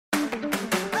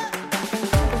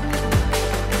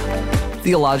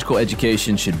Theological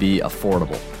education should be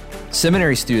affordable.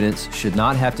 Seminary students should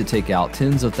not have to take out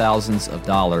tens of thousands of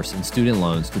dollars in student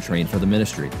loans to train for the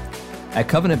ministry. At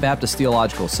Covenant Baptist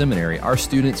Theological Seminary, our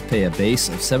students pay a base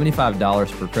of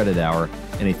 $75 per credit hour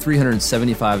and a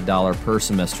 $375 per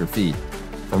semester fee.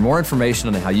 For more information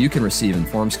on how you can receive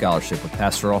informed scholarship with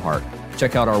pastoral heart,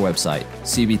 check out our website,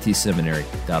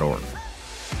 cbtseminary.org.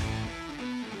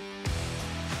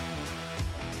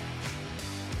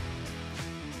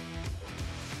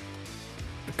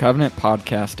 The Covenant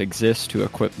Podcast exists to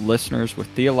equip listeners with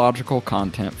theological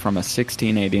content from a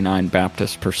 1689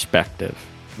 Baptist perspective.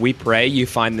 We pray you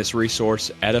find this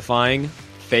resource edifying,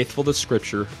 faithful to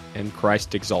Scripture, and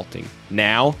Christ exalting.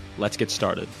 Now, let's get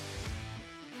started.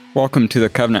 Welcome to the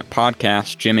Covenant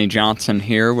Podcast. Jimmy Johnson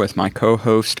here with my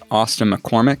co-host Austin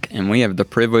McCormick, and we have the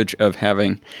privilege of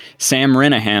having Sam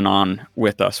Renahan on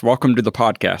with us. Welcome to the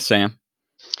podcast, Sam.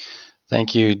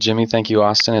 Thank you, Jimmy. Thank you,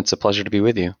 Austin. It's a pleasure to be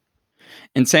with you.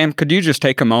 And Sam, could you just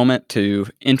take a moment to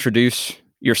introduce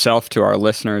yourself to our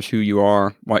listeners, who you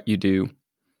are, what you do?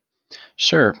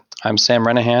 Sure. I'm Sam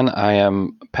Renahan. I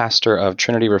am pastor of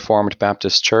Trinity Reformed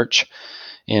Baptist Church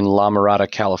in La Mirada,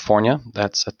 California.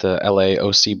 That's at the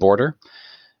LA-OC border.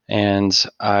 And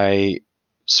I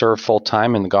serve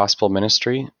full-time in the gospel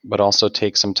ministry, but also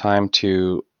take some time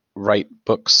to write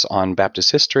books on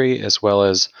Baptist history, as well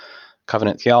as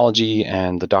covenant theology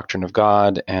and the doctrine of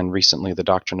God, and recently the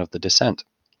doctrine of the descent.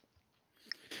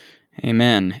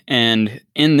 Amen. And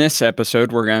in this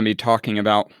episode, we're going to be talking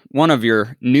about one of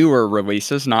your newer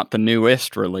releases, not the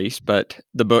newest release, but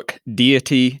the book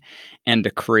Deity and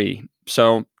Decree.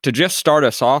 So to just start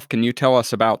us off, can you tell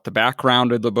us about the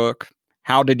background of the book?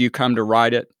 How did you come to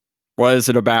write it? What is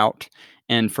it about?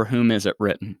 And for whom is it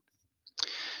written?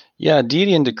 Yeah,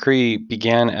 Deity and Decree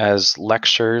began as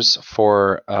lectures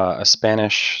for a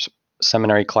Spanish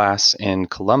seminary class in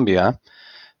Colombia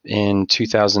in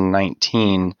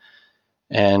 2019.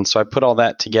 And so I put all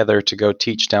that together to go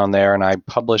teach down there, and I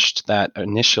published that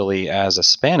initially as a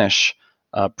Spanish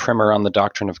primer on the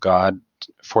doctrine of God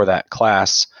for that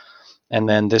class. And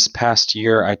then this past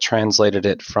year, I translated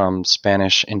it from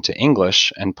Spanish into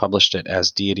English and published it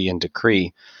as Deity and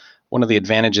Decree. One of the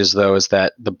advantages, though, is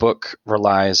that the book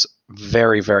relies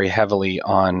very, very heavily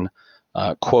on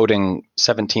quoting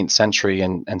 17th century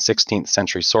and 16th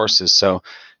century sources. So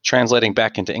translating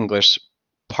back into English,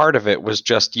 part of it was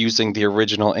just using the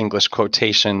original English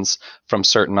quotations from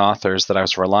certain authors that I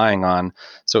was relying on.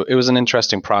 So it was an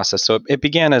interesting process. So it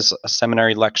began as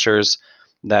seminary lectures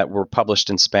that were published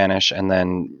in Spanish and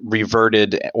then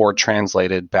reverted or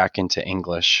translated back into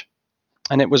English.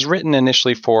 And it was written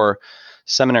initially for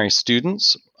seminary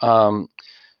students on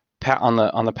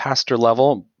the pastor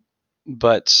level,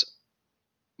 but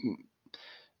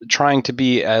trying to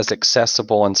be as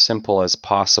accessible and simple as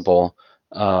possible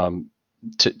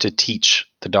to teach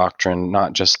the doctrine,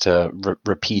 not just to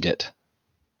repeat it.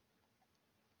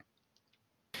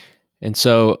 And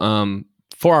so,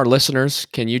 for our listeners,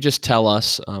 can you just tell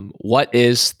us what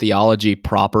is theology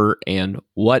proper and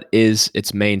what is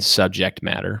its main subject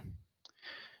matter?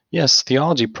 Yes,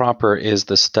 theology proper is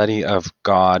the study of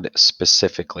God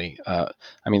specifically.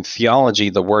 Theology,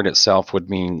 the word itself, would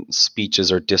mean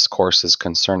speeches or discourses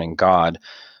concerning God,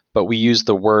 but we use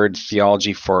the word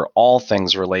theology for all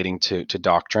things relating to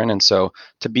doctrine. And so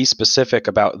to be specific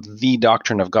about the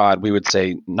doctrine of God, we would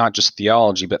say not just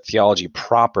theology, but theology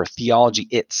proper, theology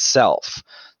itself,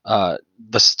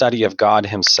 the study of God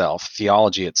himself,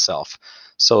 theology itself.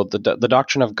 So the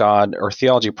doctrine of God, or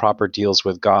theology proper, deals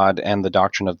with God and the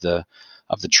doctrine of the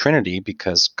Trinity,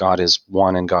 because God is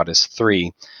one and God is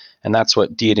three. And that's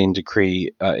what Deity and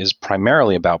Decree is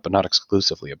primarily about, but not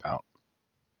exclusively about.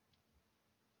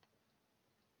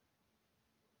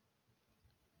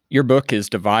 Your book is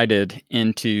divided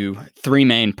into three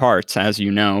main parts, as you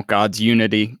know: God's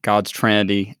unity, God's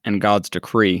Trinity, and God's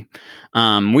decree.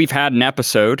 We've had an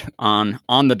episode on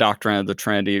the doctrine of the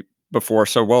Trinity before,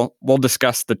 so we'll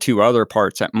discuss the two other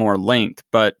parts at more length.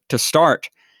 But to start,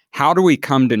 how do we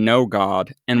come to know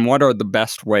God, and what are the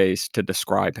best ways to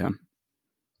describe him?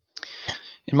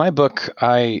 In my book,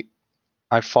 I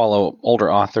follow older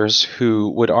authors who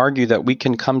would argue that we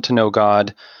can come to know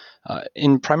God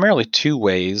in primarily two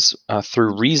ways,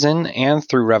 through reason and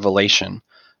through revelation.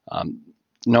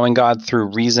 Knowing God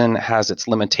through reason has its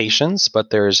limitations,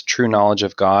 but there is true knowledge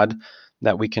of God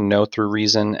that we can know through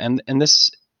reason. And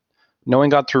this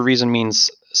knowing God through reason means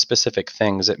specific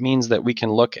things. It means that we can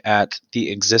look at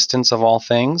the existence of all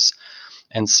things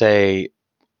and say,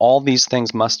 all these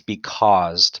things must be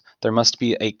caused. There must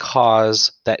be a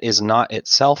cause that is not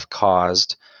itself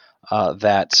caused,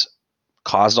 that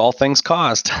caused all things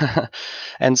caused.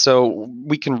 And so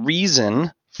we can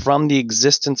reason from the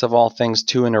existence of all things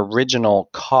to an original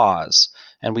cause,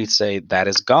 and we say that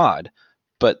is God.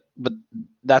 But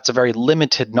that's a very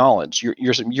limited knowledge.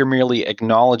 You're merely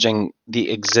acknowledging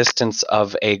the existence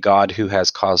of a God who has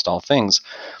caused all things.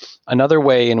 Another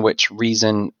way in which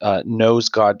reason knows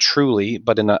God truly,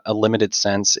 but in a limited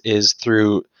sense, is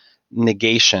through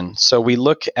negation. So we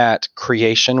look at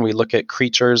creation, we look at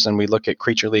creatures, and we look at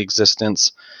creaturely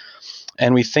existence,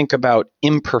 and we think about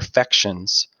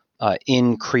imperfections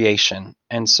in creation.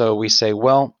 And so we say,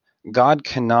 well, God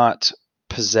cannot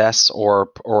possess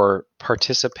or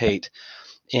participate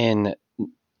in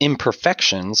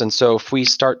imperfections. And so if we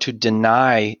start to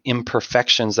deny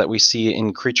imperfections that we see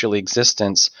in creaturely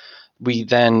existence, we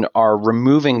then are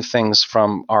removing things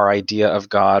from our idea of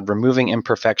God, removing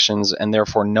imperfections, and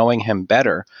therefore knowing him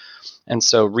better. And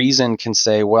so reason can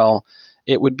say, well,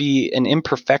 it would be an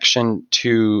imperfection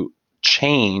to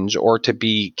change or to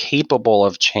be capable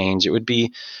of change. It would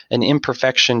be an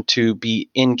imperfection to be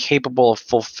incapable of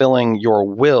fulfilling your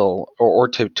will, or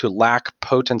to lack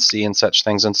potency in such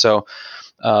things. And so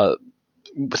uh,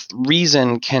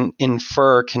 reason can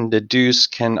infer, can deduce,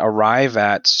 can arrive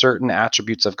at certain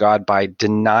attributes of God by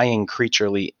denying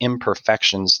creaturely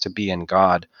imperfections to be in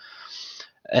God.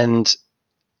 And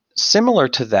similar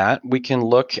to that, we can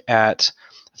look at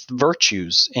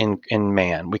virtues in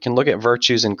man. We can look at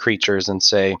virtues in creatures and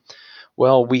say,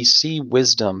 well, we see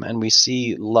wisdom and we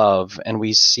see love and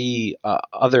we see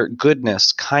other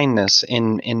goodness, kindness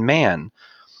in man.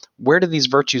 Where do these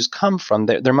virtues come from?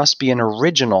 There must be an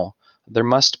original. There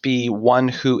must be one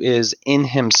who is in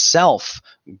himself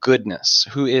goodness,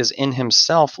 who is in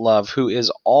himself love, who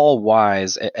is all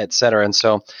wise, etc. And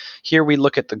so here we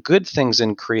look at the good things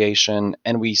in creation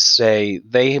and we say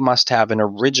they must have an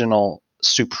original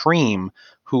supreme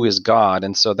who is God.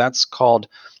 And so that's called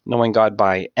knowing God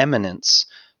by eminence.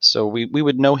 So we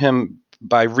would know him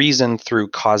by reason through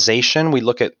causation. We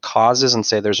look at causes and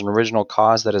say there's an original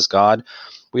cause that is God.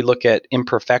 We look at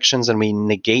imperfections and we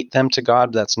negate them to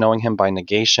God. That's knowing him by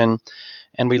negation.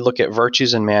 And we look at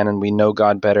virtues in man and we know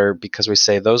God better because we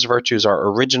say those virtues are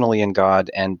originally in God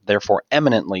and therefore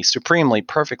eminently, supremely,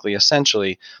 perfectly,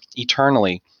 essentially,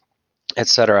 eternally,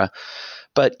 etc.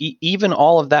 But even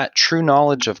all of that true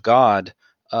knowledge of God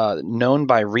known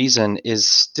by reason is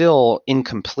still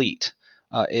incomplete.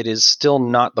 It is still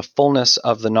not the fullness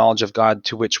of the knowledge of God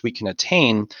to which we can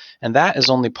attain, and that is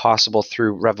only possible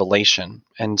through revelation.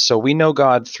 And so we know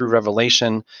God through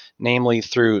revelation, namely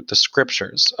through the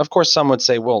scriptures. Of course, some would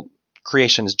say, well,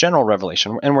 creation is general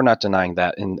revelation, and we're not denying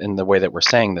that in the way that we're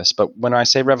saying this. But when I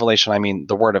say revelation, I mean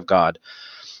the Word of God.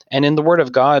 And in the Word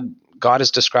of God, God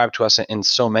is described to us in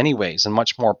so many ways and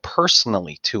much more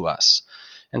personally to us.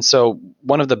 And so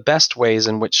one of the best ways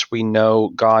in which we know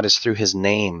God is through his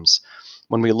names.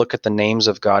 When we look at the names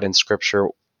of God in Scripture,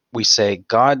 we say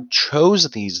God chose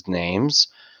these names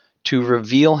to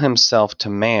reveal himself to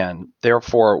man.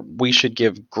 Therefore, we should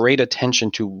give great attention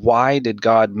to why did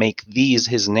God make these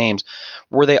his names?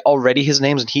 Were they already his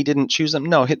names and he didn't choose them?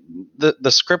 No,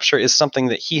 the scripture is something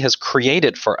that he has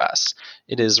created for us.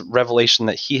 It is revelation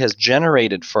that he has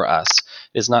generated for us.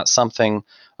 It is not something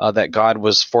that God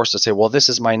was forced to say, well, this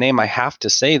is my name. I have to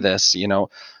say this,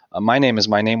 my name is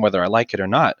my name whether I like it or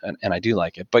not, and I do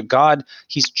like it. But God,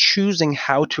 he's choosing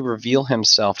how to reveal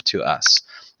himself to us.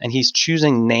 And he's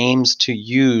choosing names to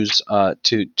use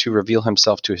to reveal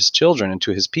himself to his children and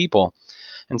to his people.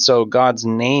 And so God's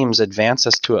names advance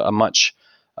us to a much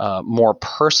more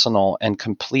personal and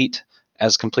complete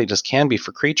as can be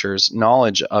for creatures,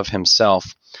 knowledge of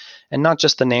himself. And not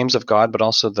just the names of God, but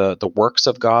also the works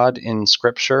of God in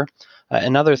Scripture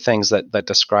and other things that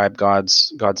describe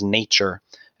God's nature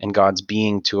and God's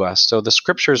being to us. So the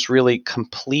Scriptures really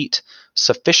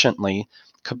sufficiently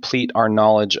complete our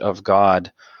knowledge of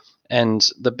God. And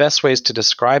the best ways to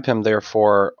describe him,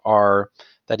 therefore, are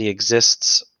that he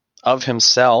exists of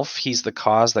himself. He's the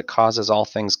cause that causes all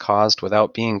things caused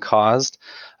without being caused.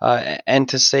 And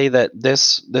to say that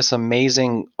this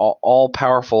amazing,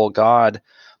 all-powerful God,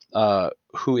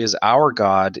 who is our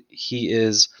God, he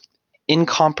is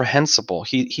incomprehensible.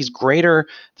 He's greater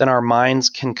than our minds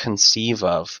can conceive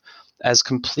of. As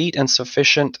complete and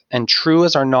sufficient and true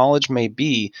as our knowledge may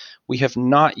be, we have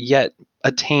not yet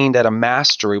attained at a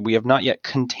mastery. We have not yet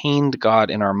contained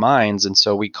God in our minds, and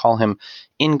so we call him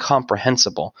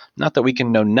incomprehensible. Not that we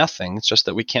can know nothing, it's just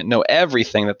that we can't know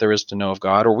everything that there is to know of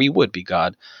God, or we would be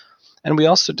God. And we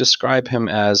also describe him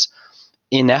as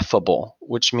ineffable,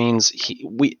 which means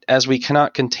as we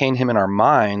cannot contain him in our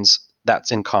minds,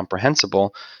 that's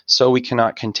incomprehensible, so we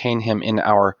cannot contain him in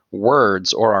our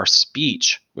words or our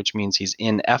speech, which means he's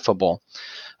ineffable.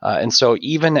 And so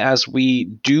even as we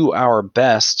do our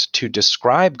best to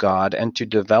describe God and to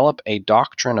develop a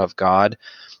doctrine of God,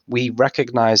 we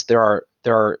recognize there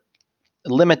are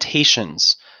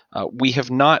limitations. We have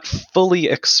not fully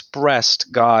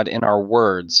expressed God in our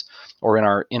words or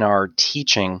in our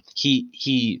teaching.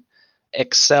 He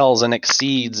excels and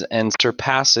exceeds and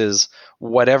surpasses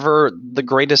whatever the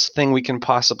greatest thing we can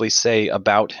possibly say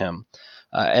about him.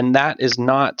 And that is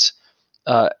not,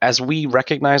 as we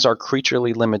recognize our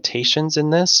creaturely limitations in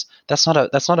this, that's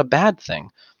not a bad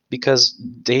thing, because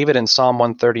David in Psalm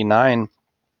 139,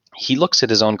 he looks at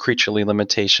his own creaturely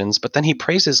limitations, but then he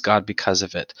praises God because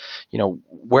of it.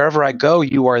 Wherever I go,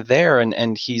 you are there,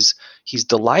 and he's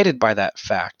delighted by that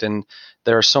fact. And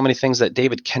there are so many things that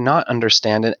David cannot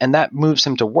understand, and that moves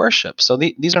him to worship. So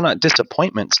these are not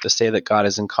disappointments to say that God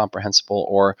is incomprehensible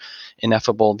or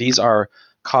ineffable. These are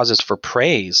causes for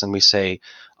praise, and we say,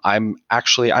 I'm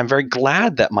very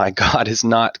glad that my God is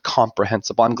not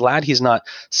comprehensible. I'm glad he's not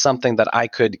something that I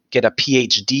could get a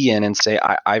PhD in and say,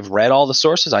 I've read all the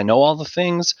sources, I know all the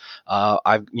things,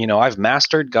 I've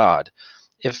mastered God.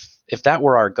 If that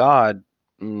were our God,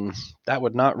 that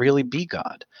would not really be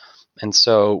God. And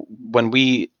so when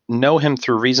we know him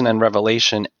through reason and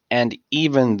revelation, and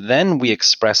even then we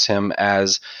express him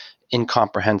as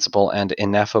incomprehensible and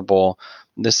ineffable,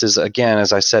 this is, again,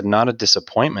 as I said, not a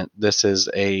disappointment. This is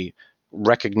a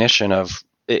recognition of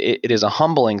it is a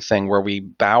humbling thing where we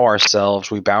bow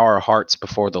ourselves, we bow our hearts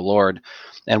before the Lord,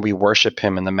 and we worship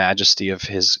him in the majesty of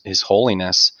his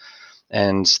holiness.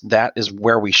 And that is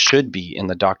where we should be in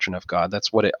the doctrine of God.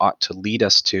 That's what it ought to lead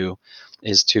us to,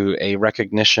 is to a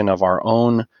recognition of our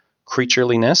own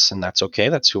creatureliness, and that's okay,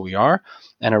 that's who we are,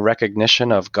 and a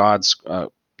recognition of God's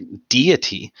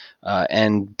deity,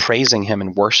 and praising him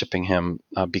and worshiping him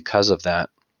because of that.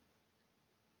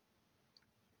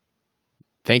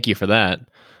 Thank you for that.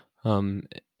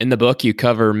 In the book, you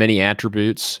cover many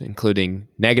attributes, including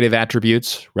negative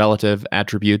attributes, relative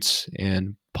attributes,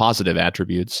 and positive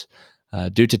attributes.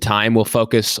 Due to time, we'll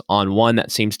focus on one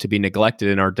that seems to be neglected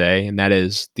in our day, and that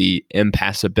is the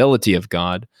impassibility of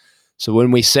God. So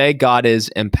when we say God is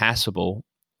impassible,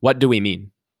 what do we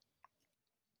mean?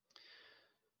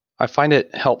 I find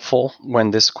it helpful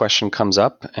when this question comes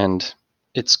up, and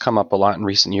it's come up a lot in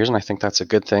recent years, and I think that's a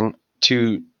good thing.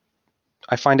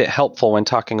 I find it helpful when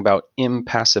talking about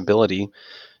impassibility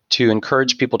to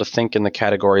encourage people to think in the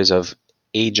categories of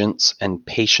agents and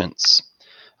patients.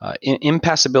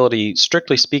 Impassibility,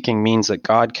 strictly speaking, means that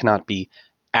God cannot be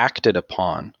acted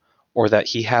upon, or that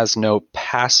he has no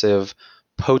passive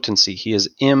potency. He is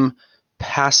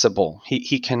impassible.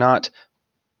 He cannot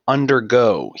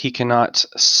undergo, he cannot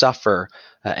suffer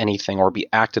anything or be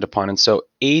acted upon. And so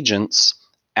agents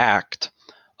act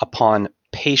upon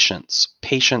patients.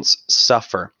 Patients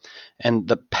suffer. And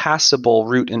the passible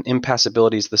root in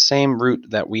impassibility is the same root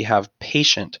that we have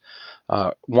patient,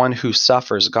 one who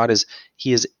suffers.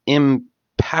 He is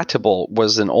impatible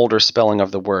was an older spelling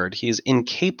of the word. He is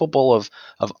incapable of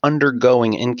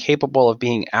undergoing, incapable of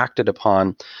being acted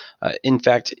upon. In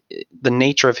fact, the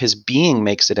nature of his being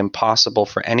makes it impossible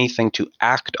for anything to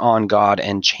act on God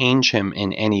and change him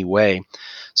in any way.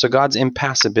 So God's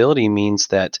impassibility means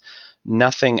that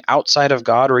nothing outside of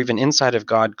God or even inside of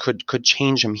God could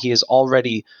change him. He is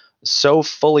already so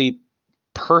fully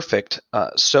perfect,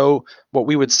 so what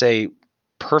we would say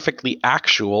perfectly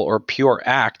actual or pure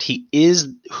act. He is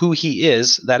who he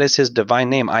is. That is his divine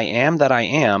name. I am that I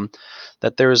am.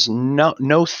 That there is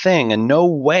no thing and no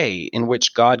way in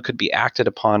which God could be acted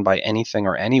upon by anything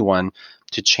or anyone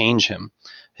to change him.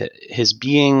 His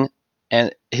being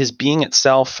and his being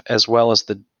itself, as well as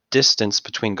the distance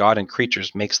between God and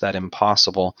creatures, makes that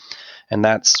impossible. And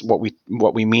that's what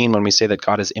we mean when we say that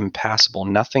God is impassible.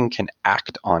 Nothing can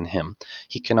act on him.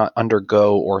 He cannot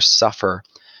undergo or suffer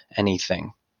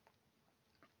anything.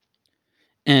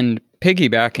 And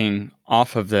piggybacking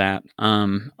off of that,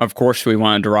 of course, we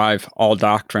want to derive all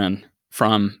doctrine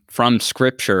from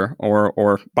Scripture,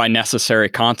 or by necessary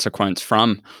consequence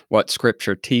from what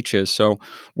Scripture teaches. So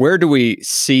where do we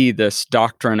see this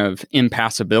doctrine of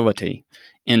impassibility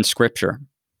in Scripture?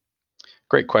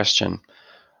 Great question.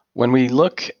 When we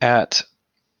look at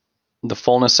the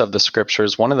fullness of the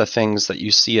Scriptures, one of the things that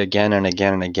you see again and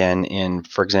again and again in,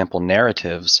 for example,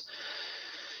 narratives,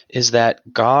 is that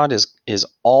God is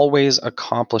always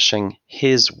accomplishing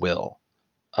his will.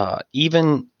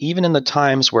 Even in the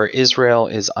times where Israel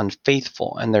is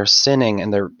unfaithful and they're sinning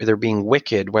and they're being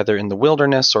wicked, whether in the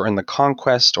wilderness or in the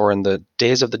conquest or in the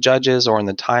days of the judges or in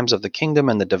the times of the kingdom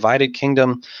and the divided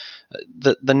kingdom,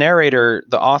 The narrator,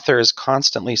 the author, is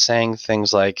constantly saying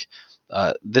things like,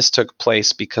 this took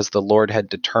place because the Lord had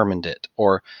determined it,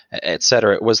 or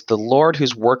etc. It was the Lord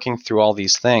who's working through all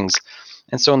these things.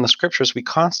 And so in the scriptures, we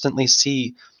constantly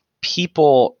see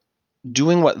people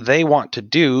doing what they want to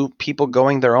do, people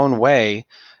going their own way.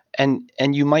 And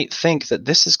you might think that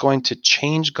this is going to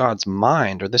change God's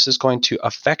mind, or this is going to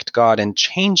affect God and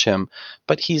change him,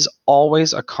 but he's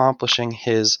always accomplishing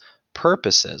his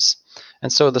purposes.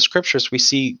 And so the scriptures, we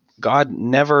see God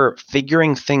never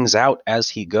figuring things out as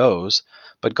he goes,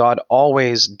 but God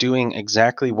always doing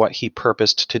exactly what he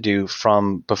purposed to do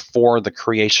from before the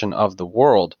creation of the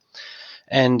world.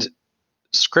 And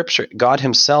scripture, God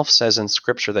himself says in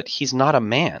scripture that he's not a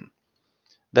man,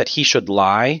 that he should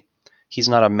lie. He's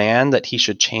not a man that he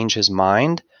should change his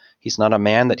mind. He's not a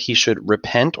man that he should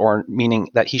repent, or meaning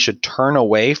that he should turn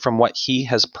away from what he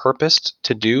has purposed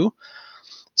to do.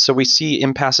 So we see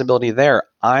impassibility there.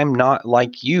 I'm not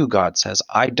like you, God says.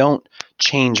 I don't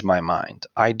change my mind.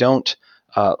 I don't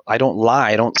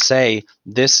lie. I don't say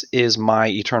this is my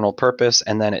eternal purpose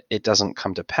and then it doesn't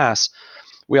come to pass.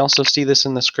 We also see this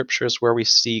in the scriptures where we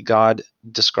see God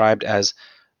described as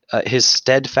his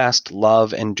steadfast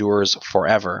love endures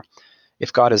forever.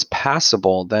 If God is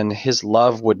passible, then his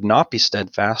love would not be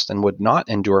steadfast and would not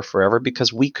endure forever,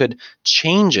 because we could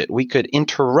change it. We could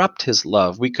interrupt his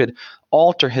love. We could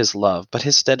alter his love, but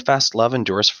his steadfast love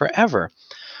endures forever.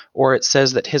 Or it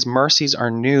says that his mercies are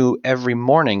new every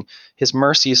morning. His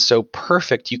mercy is so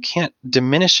perfect, you can't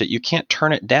diminish it. You can't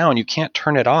turn it down. You can't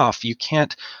turn it off. You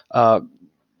can't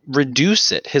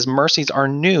reduce it. His mercies are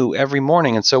new every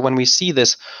morning. And so when we see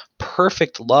this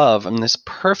perfect love and this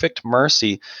perfect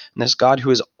mercy, and this God who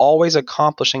is always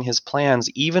accomplishing his plans,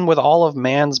 even with all of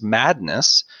man's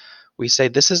madness, we say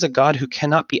this is a God who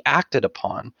cannot be acted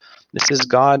upon. This is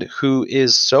God who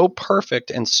is so perfect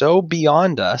and so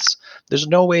beyond us. There's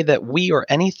no way that we or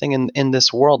anything in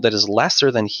this world that is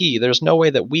lesser than he, there's no way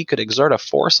that we could exert a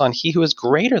force on he who is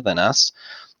greater than us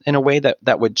in a way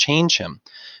that would change him.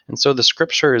 And so the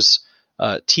scriptures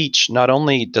teach, not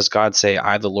only does God say,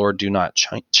 I, the Lord, do not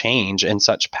change in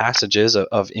such passages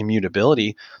of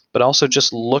immutability, but also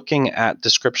just looking at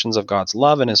descriptions of God's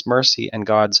love and his mercy and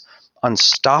God's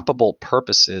unstoppable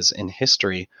purposes in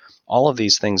history. All of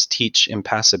these things teach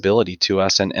impassibility to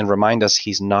us and remind us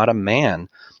he's not a man.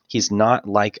 He's not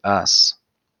like us.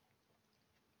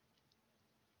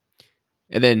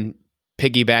 And then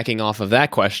piggybacking off of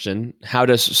that question, how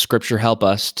does Scripture help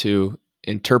us to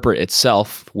interpret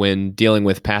itself when dealing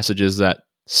with passages that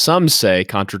some say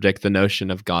contradict the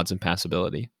notion of God's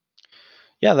impassibility?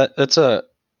 Yeah, it's a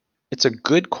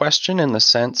good question in the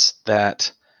sense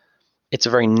that it's a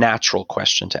very natural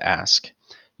question to ask.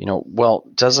 Well,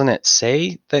 doesn't it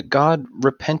say that God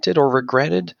repented or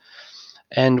regretted?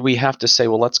 And we have to say,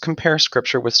 well, let's compare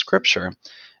Scripture with Scripture.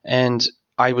 And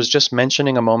I was just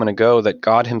mentioning a moment ago that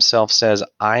God himself says,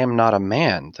 I am not a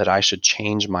man that I should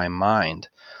change my mind.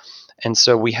 And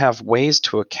so we have ways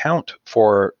to account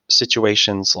for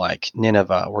situations like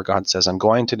Nineveh, where God says, I'm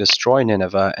going to destroy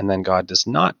Nineveh, and then God does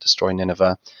not destroy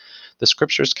Nineveh. The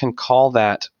scriptures can call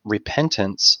that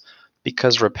repentance,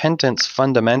 because repentance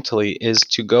fundamentally is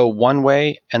to go one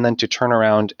way and then to turn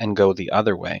around and go the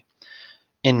other way.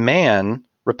 In man,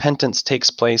 repentance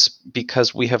takes place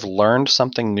because we have learned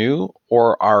something new,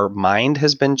 or our mind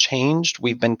has been changed.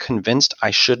 We've been convinced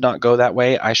I should not go that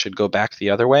way, I should go back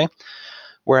the other way.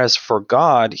 Whereas for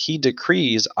God, he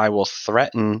decrees, I will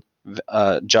threaten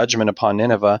judgment upon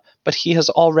Nineveh, but he has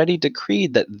already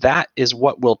decreed that that is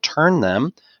what will turn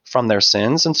them from their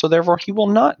sins, and so therefore he will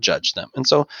not judge them. And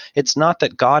so it's not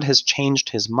that God has changed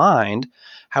his mind.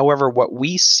 However, what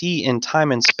we see in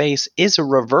time and space is a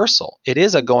reversal. It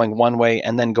is a going one way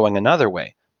and then going another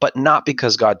way, but not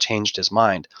because God changed his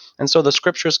mind. And so the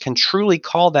scriptures can truly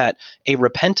call that a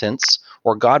repentance,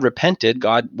 or God repented,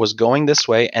 God was going this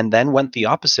way and then went the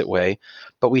opposite way.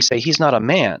 But we say he's not a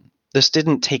man. This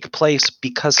didn't take place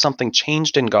because something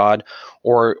changed in God,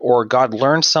 or God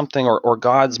learned something, or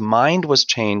God's mind was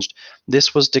changed.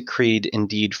 This was decreed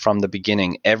indeed from the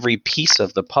beginning. Every piece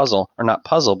of the puzzle, or not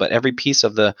puzzle, but every piece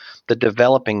of the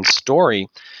developing story.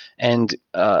 And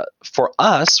for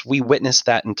us, we witness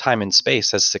that in time and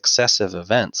space as successive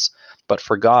events. But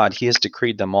for God, he has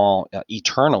decreed them all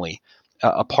eternally,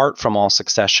 apart from all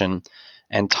succession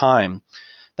and time.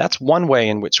 That's one way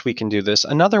in which we can do this.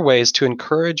 Another way is to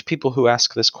encourage people who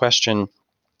ask this question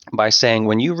by saying,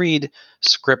 when you read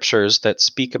scriptures that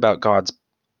speak about God's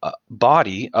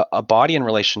body, a body in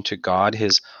relation to God,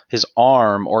 his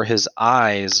arm or his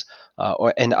eyes,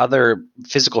 and other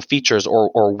physical features,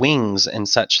 or wings and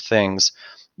such things,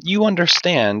 you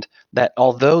understand that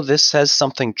although this says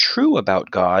something true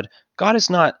about God, God is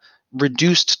not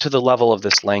reduced to the level of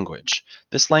this language.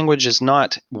 This language is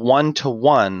not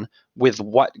one-to-one with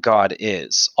what God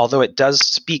is, although it does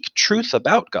speak truth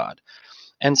about God.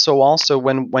 And so also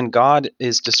when God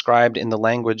is described in the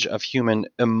language of human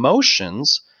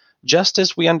emotions, just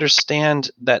as we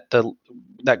understand that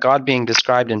that God being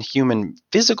described in human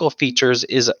physical features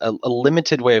is a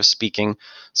limited way of speaking,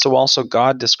 so also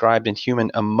God described in human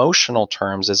emotional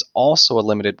terms is also a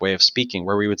limited way of speaking,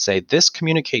 where we would say this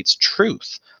communicates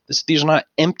truth. These are not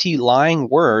empty lying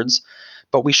words,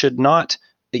 but we should not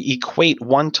equate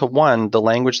one-to-one the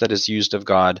language that is used of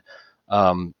God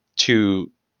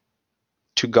to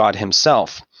God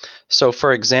himself. So,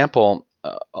 for example,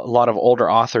 a lot of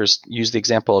older authors use the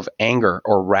example of anger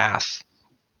or wrath.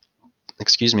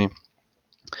 Excuse me.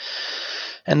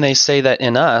 And they say that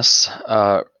in us,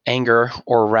 anger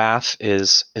or wrath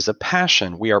is a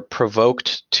passion. We are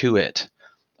provoked to it.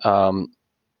 And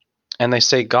they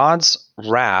say God's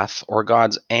wrath or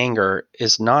God's anger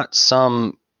is not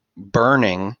some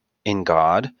burning in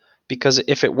God, because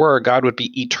if it were, God would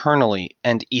be eternally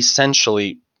and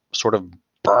essentially sort of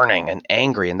burning and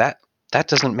angry, and that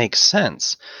doesn't make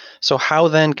sense. So how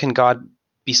then can God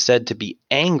be said to be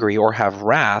angry or have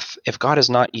wrath if God is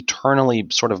not eternally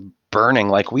sort of burning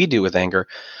like we do with anger?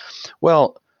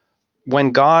 Well,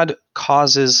 when God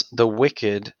causes the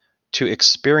wicked to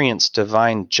experience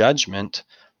divine judgment,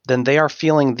 then they are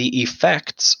feeling the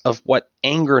effects of what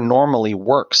anger normally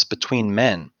works between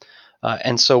men.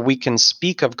 And so we can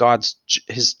speak of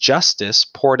his justice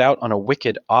poured out on a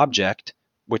wicked object,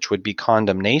 which would be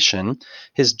condemnation.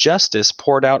 His justice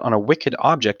poured out on a wicked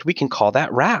object, we can call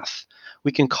that wrath.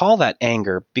 We can call that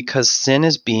anger because sin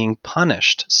is being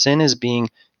punished, sin is being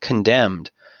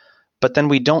condemned. But then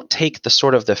we don't take the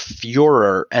sort of the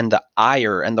furor and the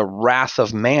ire and the wrath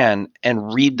of man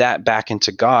and read that back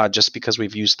into God just because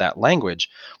we've used that language.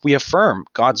 We affirm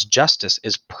God's justice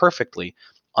is perfectly,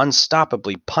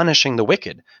 unstoppably punishing the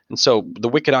wicked. And so the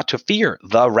wicked ought to fear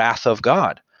the wrath of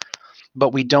God.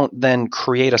 But we don't then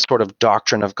create a sort of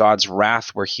doctrine of God's wrath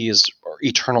where he is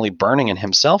eternally burning in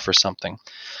himself or something.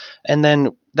 And then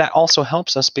that also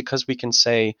helps us because we can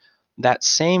say that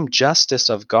same justice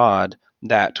of God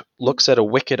that looks at a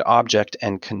wicked object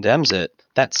and condemns it,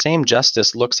 that same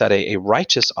justice looks at a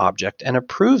righteous object and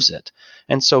approves it.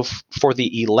 And so for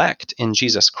the elect in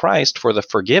Jesus Christ, for the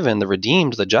forgiven, the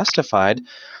redeemed, the justified,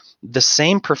 the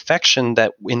same perfection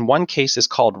that in one case is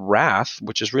called wrath,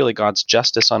 which is really God's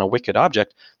justice on a wicked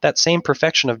object, that same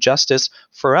perfection of justice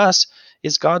for us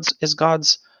is God's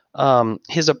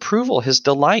his approval, his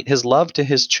delight, his love to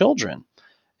his children.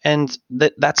 And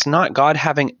that's not God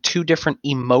having two different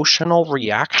emotional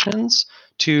reactions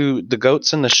to the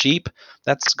goats and the sheep.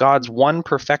 That's God's one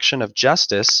perfection of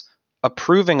justice,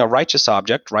 approving a righteous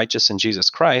object, righteous in Jesus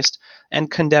Christ,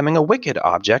 and condemning a wicked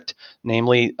object,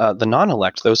 namely the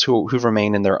non-elect, those who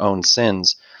remain in their own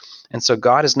sins. And so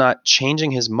God is not changing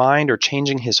his mind or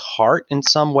changing his heart in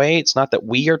some way. It's not that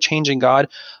we are changing God.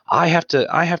 I have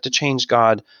to change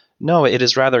God. No, it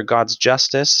is rather God's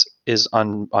justice is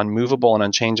unmovable and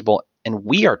unchangeable, and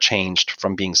we are changed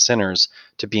from being sinners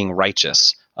to being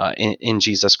righteous in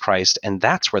Jesus Christ, and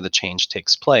that's where the change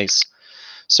takes place.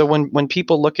 So when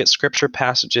people look at scripture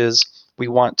passages, we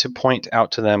want to point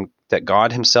out to them that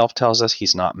God himself tells us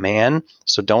he's not man,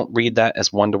 so don't read that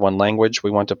as one-to-one language. We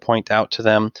want to point out to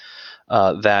them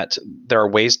that there are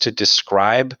ways to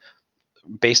describe,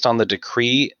 based on the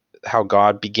decree, how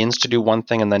God begins to do one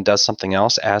thing and then does something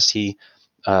else as he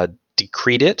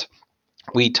decreed it.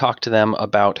 We talk to them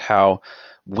about how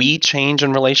we change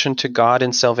in relation to God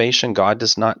in salvation. God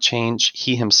does not change.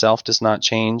 He himself does not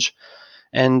change.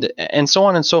 And so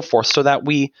on and so forth, so that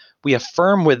we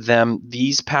affirm with them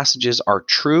these passages are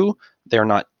true. They're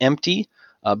not empty,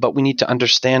 but we need to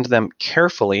understand them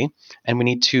carefully, and we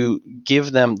need to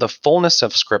give them the fullness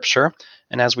of Scripture.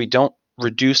 And as we don't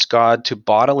reduce God to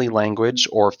bodily language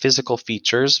or physical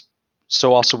features,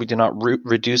 so also we do not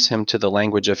reduce him to the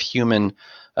language of human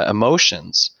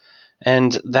emotions.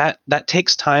 And that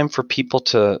takes time for people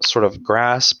to sort of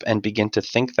grasp and begin to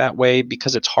think that way,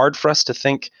 because it's hard for us to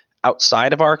think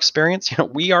outside of our experience.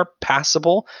 We are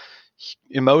passible,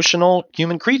 emotional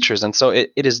human creatures. And so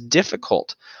it is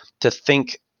difficult to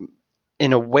think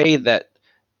in a way that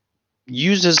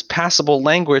uses passable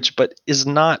language but is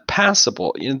not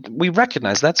passable. We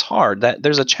recognize that's hard, that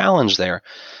there's a challenge there.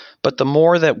 But the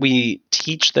more that we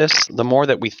teach this, the more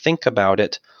that we think about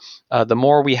it, the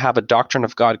more we have a doctrine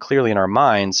of God clearly in our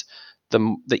minds,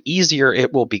 the easier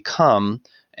it will become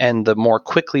And the more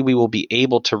quickly we will be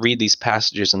able to read these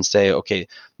passages and say, okay,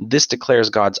 this declares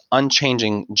God's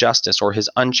unchanging justice or his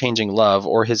unchanging love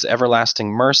or his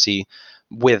everlasting mercy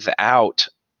without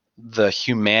the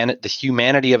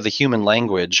humanity of the human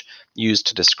language used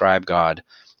to describe God.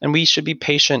 And we should be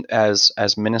patient as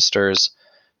ministers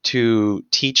to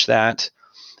teach that.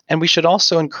 And we should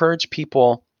also encourage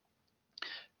people,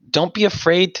 don't be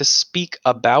afraid to speak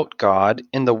about God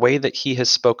in the way that he has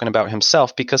spoken about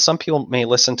himself, because some people may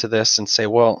listen to this and say,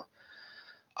 well,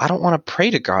 I don't want to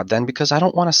pray to God then because I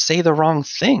don't want to say the wrong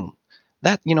thing.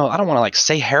 That, I don't want to like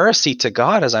say heresy to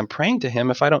God as I'm praying to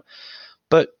him if I don't.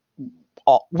 But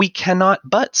we cannot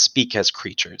but speak as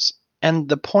creatures. And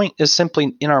the point is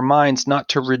simply in our minds not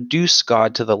to reduce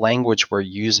God to the language we're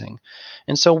using.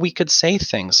 And so we could say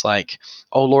things like,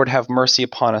 "Oh Lord, have mercy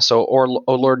upon us," or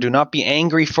 "Oh Lord, do not be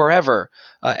angry forever."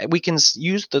 We can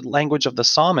use the language of the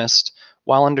psalmist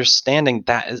while understanding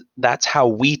that that's how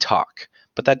we talk.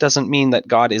 But that doesn't mean that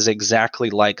God is exactly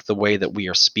like the way that we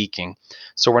are speaking.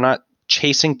 So we're not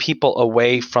chasing people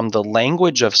away from the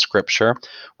language of Scripture.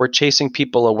 We're chasing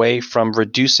people away from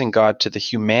reducing God to the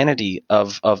humanity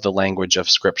of the language of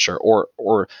Scripture,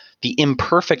 or the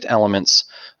imperfect elements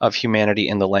of humanity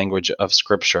in the language of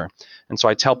Scripture. And so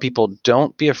I tell people,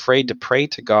 don't be afraid to pray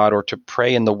to God or to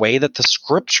pray in the way that the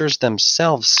Scriptures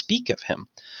themselves speak of him.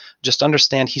 Just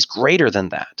understand he's greater than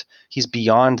that. He's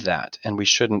beyond that, and we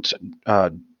shouldn't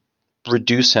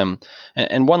reduce him.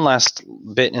 And one last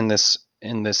bit in this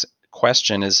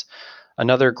question is,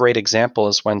 another great example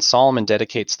is when Solomon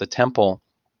dedicates the temple.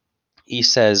 He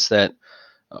says that,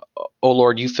 "O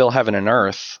Lord, you fill heaven and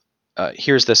earth.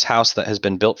 Here's this house that has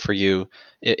been built for you.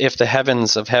 If the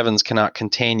heavens of heavens cannot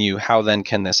contain you, how then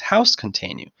can this house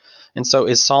contain you?" And so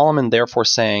is Solomon therefore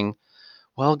saying,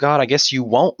 well, God, I guess you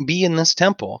won't be in this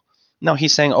temple? No,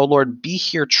 he's saying, "Oh Lord, be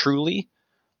here truly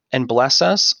and bless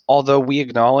us, although we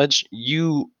acknowledge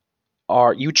you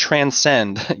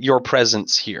transcend your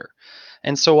presence here."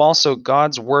 And so also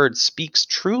God's word speaks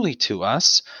truly to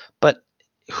us, but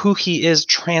who he is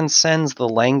transcends the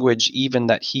language even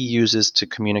that he uses to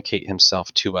communicate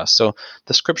himself to us. So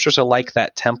the scriptures are like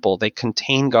that temple. They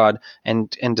contain God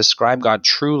and describe God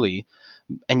truly,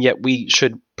 and yet we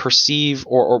should perceive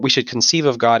or we should conceive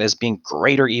of God as being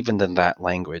greater even than that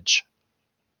language.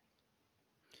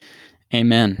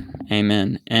 Amen.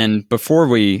 Amen. And before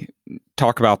we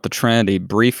talk about the Trinity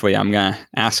briefly, I'm going to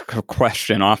ask a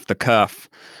question off the cuff.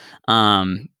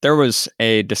 There was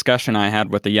a discussion I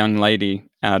had with a young lady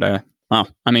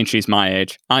she's my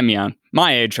age. I'm young,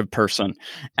 my age of person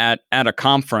at a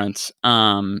conference.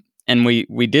 And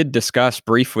we did discuss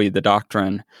briefly the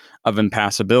doctrine of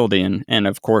impassibility, and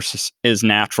of course is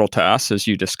natural to us, as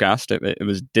you discussed. It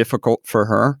was difficult for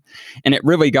her, and it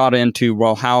really got into,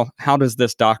 well, how does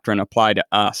this doctrine apply to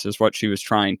us, is what she was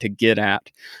trying to get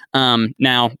at.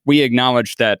 Now we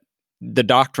acknowledge that the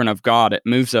doctrine of God, it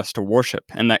moves us to worship,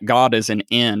 and that God is an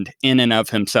end in and of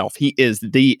himself. He is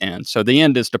the end. So the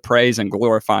end is to praise and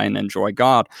glorify and enjoy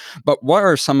God. But what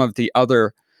are some of the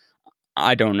other,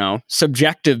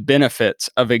 subjective benefits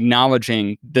of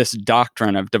acknowledging this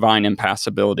doctrine of divine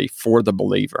impassibility for the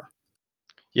believer?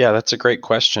 Yeah, that's a great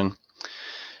question.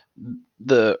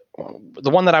 The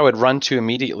one that I would run to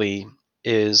immediately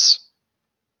is,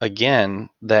 again,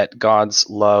 that God's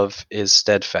love is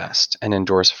steadfast and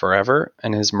endures forever,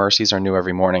 and his mercies are new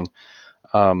every morning.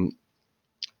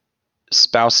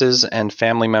 Spouses and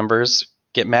family members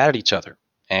get mad at each other,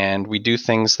 and we do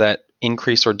things that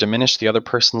increase or diminish the other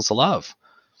person's love.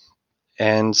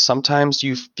 And sometimes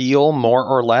you feel more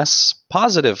or less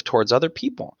positive towards other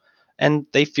people, and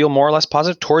they feel more or less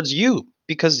positive towards you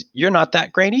because you're not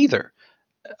that great either.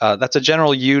 That's a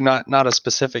general you, not a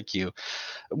specific you.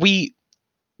 We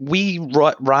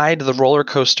ride the roller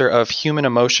coaster of human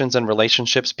emotions and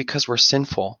relationships because we're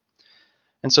sinful.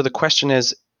 And so the question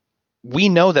is, we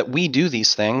know that we do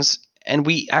these things, and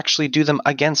we actually do them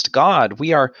against God.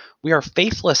 We are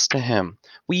faithless to him.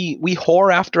 We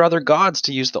whore after other gods,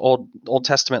 to use the Old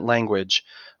Testament language.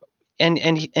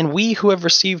 And we who have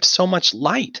received so much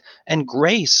light and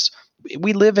grace,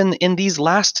 we live in these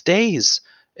last days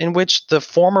in which the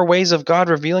former ways of God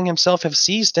revealing himself have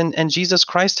ceased, and Jesus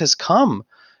Christ has come.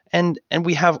 And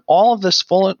we have all of this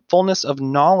fullness of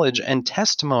knowledge and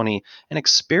testimony and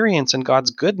experience in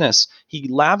God's goodness. He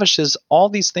lavishes all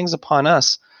these things upon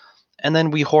us, and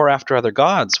then we whore after other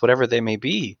gods, whatever they may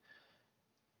be.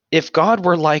 If God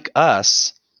were like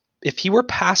us, if he were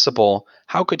passible,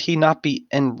 how could he not be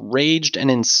enraged and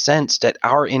incensed at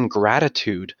our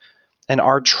ingratitude and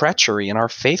our treachery and our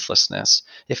faithlessness?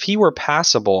 If he were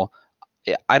passible,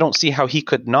 I don't see how he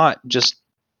could not just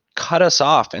cut us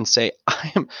off and say,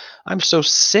 I'm so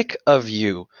sick of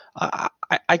you.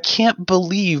 I can't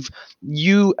believe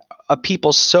you, a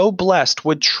people so blessed,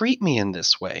 would treat me in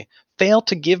this way. Fail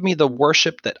to give me the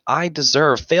worship that I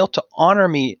deserve. Fail to honor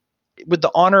me with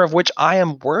the honor of which I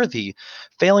am worthy.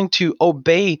 Failing to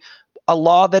obey a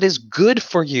law that is good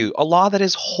for you, a law that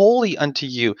is holy unto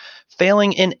you.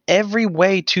 Failing in every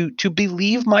way to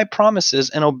believe my promises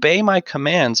and obey my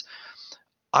commands.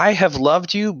 I have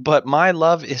loved you, but my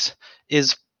love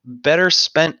is better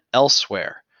spent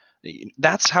elsewhere.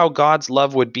 That's how God's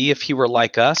love would be if he were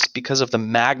like us, because of the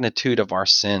magnitude of our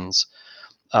sins.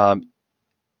 Um,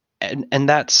 and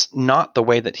that's not the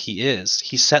way that he is.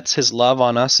 He sets his love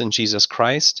on us in Jesus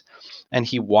Christ, and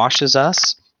he washes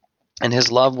us, and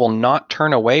his love will not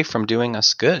turn away from doing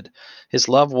us good. His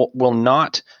love will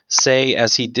not say,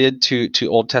 as he did to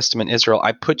Old Testament Israel,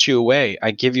 I put you away,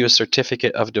 I give you a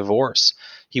certificate of divorce.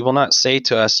 He will not say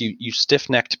to us, you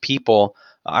stiff-necked people,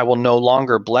 I will no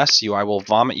longer bless you, I will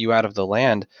vomit you out of the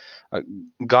land.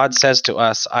 God says to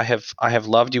us, I have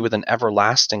loved you with an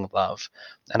everlasting love,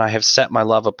 and I have set my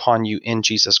love upon you in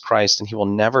Jesus Christ, and he will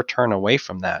never turn away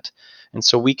from that. And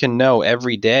so we can know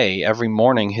every day, every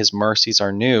morning, his mercies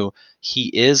are new. He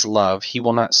is love. He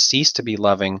will not cease to be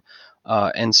loving.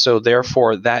 And so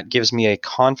therefore, that gives me a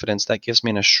confidence, that gives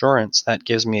me an assurance, that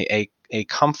gives me a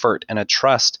comfort and a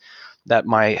trust that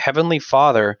my Heavenly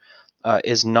Father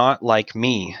is not like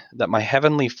me, that my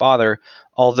Heavenly Father,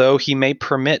 although he may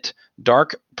permit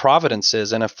dark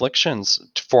providences and afflictions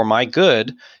for my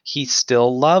good, he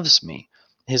still loves me.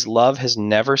 His love has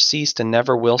never ceased and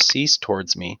never will cease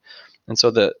towards me. And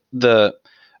so the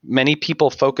many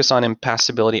people focus on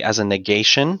impassibility as a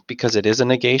negation, because it is a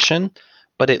negation,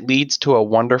 but it leads to a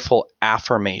wonderful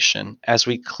affirmation. As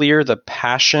we clear the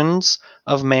passions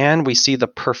of man, we see the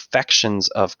perfections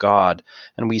of God,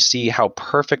 and we see how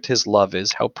perfect his love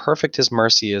is, how perfect his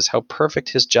mercy is, how perfect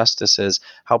his justice is,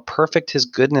 how perfect his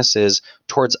goodness is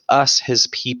towards us, his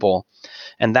people.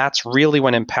 And that's really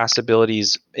when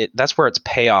that's where its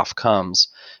payoff comes.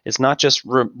 It's not just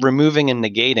removing and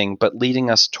negating, but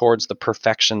leading us towards the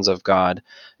perfections of God,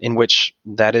 in which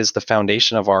that is the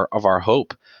foundation of our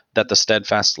hope, that the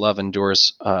steadfast love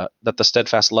endures, that the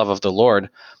steadfast love of the Lord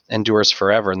endures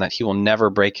forever, and that he will never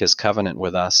break his covenant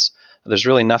with us. There's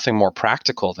really nothing more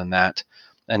practical than that,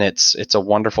 and it's a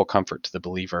wonderful comfort to the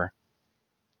believer.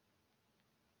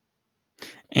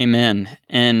 Amen.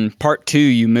 In part 2,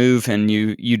 you move and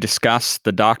you discuss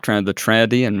the doctrine of the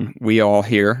Trinity, and we all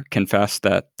here confess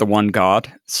that the one God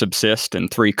subsists in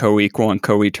 3 co-equal and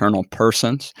co-eternal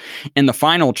persons. In the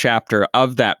final chapter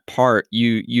of that part,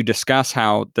 you discuss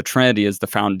how the Trinity is the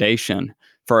foundation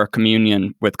for our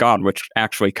communion with God, which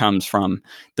actually comes from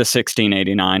the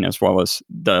 1689 as well as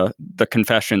the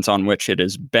confessions on which it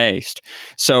is based.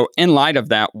 So in light of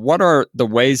that, what are the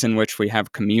ways in which we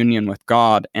have communion with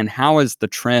God, and how is the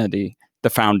Trinity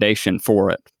the foundation for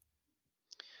it?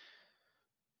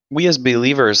 We as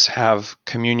believers have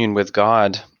communion with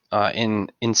God in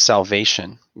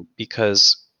salvation,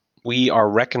 because we are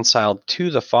reconciled to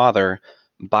the Father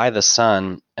by the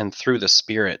Son and through the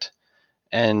Spirit.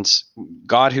 And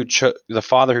God, the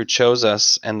Father who chose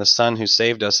us, and the Son who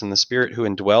saved us, and the Spirit who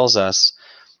indwells us,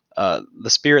 the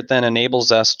Spirit then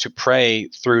enables us to pray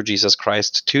through Jesus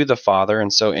Christ to the Father.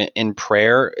 And so in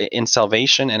prayer, in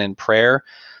salvation and in prayer,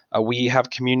 we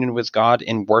have communion with God.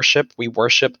 In worship, we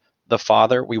worship the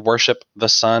Father, we worship the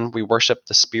Son, we worship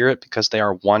the Spirit, because they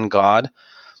are one God.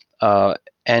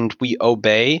 And we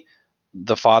obey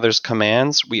the Father's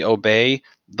commands. We obey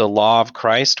the law of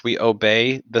Christ. We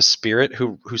obey the Spirit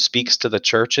who speaks to the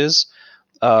churches.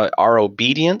 Our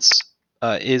obedience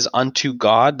is unto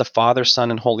God, the Father,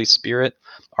 Son, and Holy Spirit.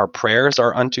 Our prayers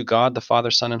are unto God, the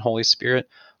Father, Son, and Holy Spirit.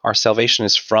 Our salvation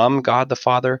is from God, the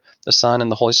Father, the Son, and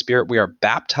the Holy Spirit. We are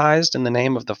baptized in the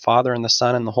name of the Father, and the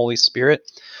Son, and the Holy Spirit.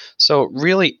 So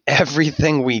really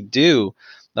everything we do,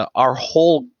 our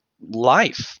whole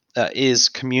life is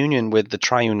communion with the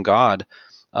triune God.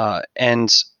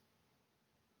 And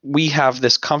we have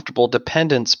this comfortable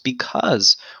dependence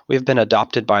because we've been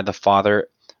adopted by the Father,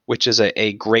 which is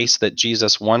a grace that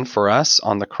Jesus won for us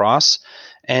on the cross.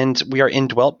 And we are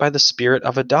indwelt by the Spirit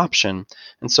of adoption.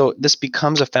 And so this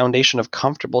becomes a foundation of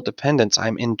comfortable dependence.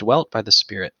 I'm indwelt by the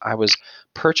Spirit. I was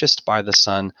purchased by the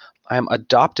Son. I am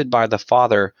adopted by the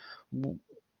Father.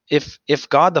 If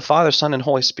God, the Father, Son, and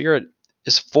Holy Spirit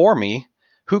is for me,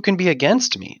 who can be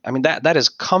against me? I mean, that is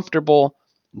comfortable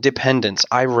dependence.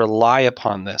 I rely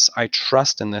upon this. I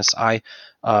trust in this. I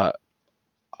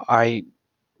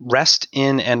rest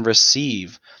in and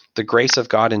receive the grace of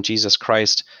God in Jesus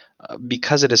Christ,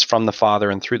 because it is from the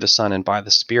Father and through the Son and by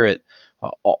the Spirit.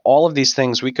 All of these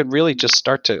things, we could really just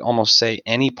start to almost say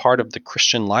any part of the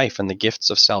Christian life and the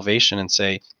gifts of salvation and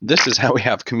say, this is how we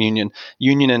have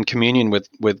union and communion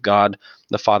with God,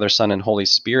 the Father, Son, and Holy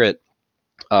Spirit.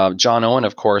 John Owen,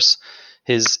 of course,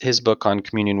 his book on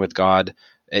communion with God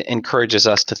encourages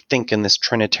us to think in this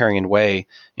Trinitarian way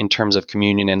in terms of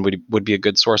communion, and would be a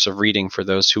good source of reading for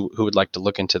those who would like to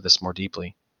look into this more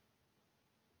deeply.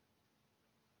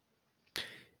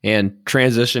 And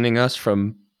transitioning us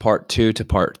from part 2 to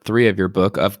part 3 of your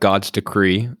book, Of God's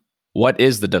Decree, what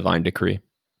is the divine decree?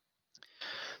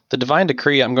 The divine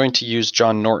decree, I'm going to use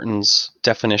John Norton's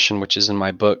definition, which is in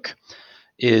my book,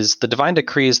 is the divine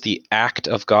decree is the act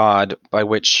of God by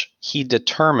which he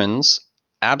determines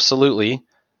absolutely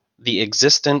the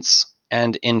existence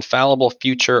and infallible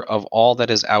future of all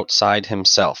that is outside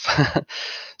himself.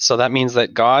 So that means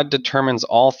that God determines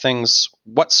all things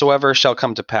whatsoever shall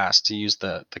come to pass, to use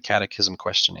the catechism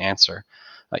question answer.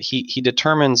 He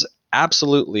determines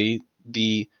absolutely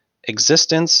the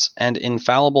existence and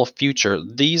infallible future.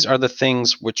 These are the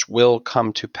things which will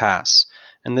come to pass.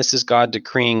 And this is God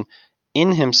decreeing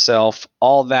in himself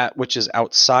all that which is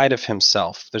outside of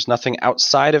himself. There's nothing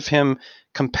outside of him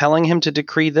compelling him to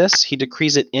decree this. He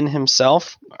decrees it in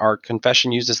himself. Our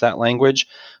confession uses that language.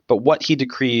 But what he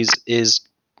decrees is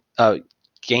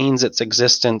gains its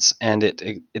existence, and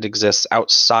it exists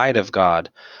outside of God.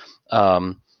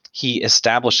 He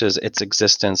establishes its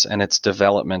existence and its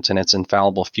development and its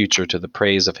infallible future to the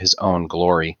praise of his own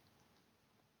glory.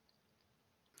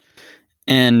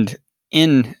 And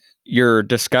in your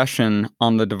discussion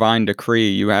on the divine decree,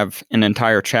 you have an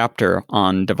entire chapter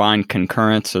on divine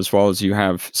concurrence, as well as you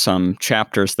have some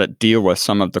chapters that deal with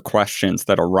some of the questions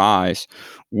that arise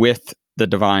with the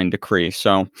divine decree.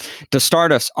 So to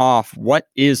start us off, what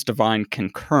is divine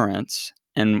concurrence,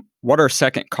 and what are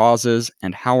second causes,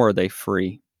 and how are they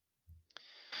free?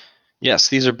 Yes,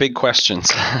 these are big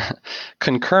questions.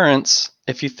 Concurrence,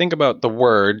 if you think about the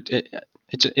word,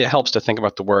 it helps to think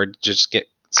about the word, just get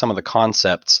some of the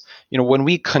concepts. When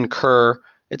we concur,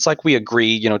 it's like we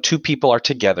agree, two people are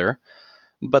together,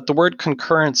 but the word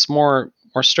concurrence more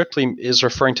strictly is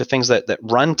referring to things that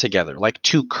run together, like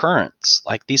two currents.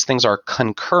 Like these things are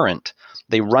concurrent.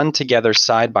 They run together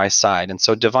side by side. And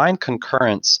so divine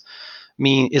concurrence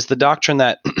is the doctrine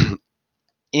that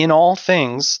in all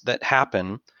things that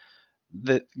happen,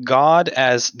 that God,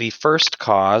 as the first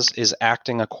cause, is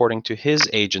acting according to his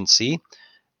agency,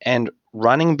 and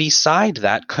running beside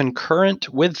that, concurrent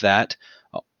with that,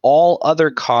 all other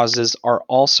causes are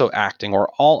also acting, or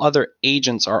all other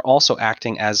agents are also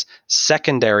acting as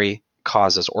secondary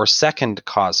causes or second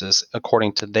causes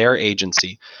according to their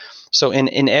agency. So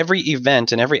in every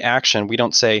event, in every action, we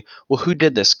don't say, well, who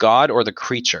did this, God or the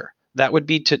creature? That would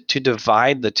be to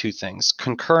divide the two things.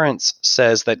 Concurrence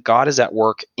says that God is at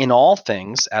work in all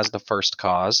things as the first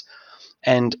cause,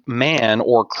 and man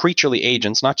or creaturely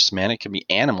agents, not just man, it can be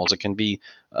animals, it can be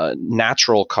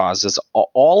natural causes.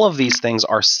 All of these things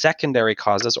are secondary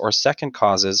causes or second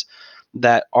causes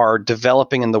that are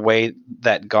developing in the way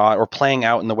that God, or playing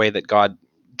out in the way that God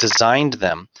designed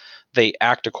them. They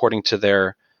act according to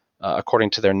their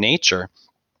nature.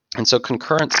 And so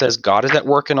concurrence says God is at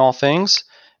work in all things,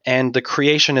 and the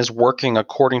creation is working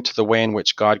according to the way in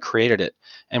which God created it.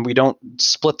 And we don't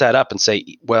split that up and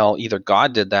say, well, either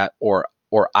God did that or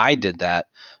I did that.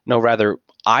 No, rather,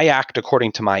 I act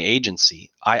according to my agency.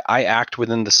 I act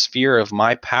within the sphere of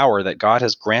my power that God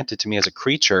has granted to me as a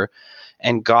creature,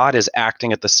 and God is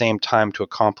acting at the same time to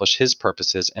accomplish his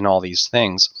purposes in all these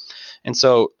things. And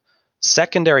so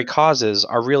secondary causes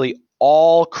are really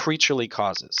all creaturely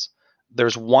causes.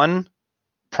 There's one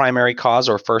primary cause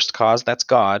or first cause, that's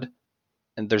God,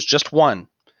 and there's just one.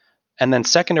 And then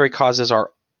secondary causes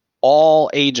are all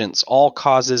agents, all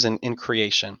causes in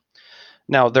creation.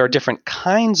 Now, there are different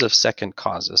kinds of second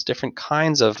causes, different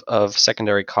kinds of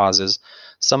secondary causes.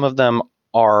 Some of them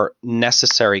are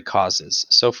necessary causes.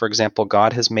 So, for example,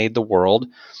 God has made the world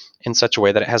in such a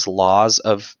way that it has laws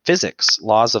of physics,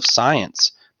 laws of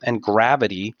science, and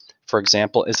gravity, for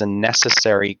example, is a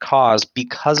necessary cause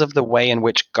because of the way in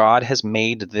which God has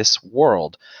made this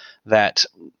world, that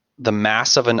the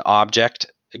mass of an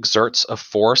object exerts a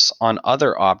force on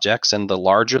other objects, and the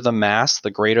larger the mass, the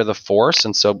greater the force.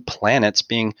 And so planets,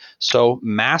 being so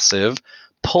massive,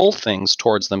 pull things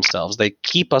towards themselves. They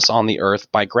keep us on the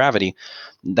earth by gravity.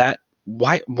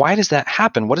 Why does that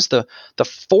happen? What is the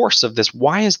force of this?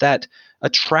 Why is that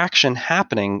attraction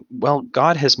happening? Well,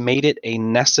 God has made it a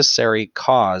necessary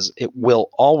cause. It will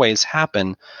always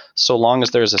happen so long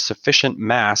as there's a sufficient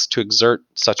mass to exert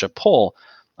such a pull.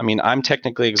 I mean, I'm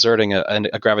technically exerting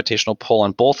a gravitational pull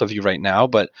on both of you right now,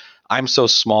 but I'm so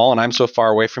small and I'm so far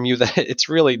away from you that it's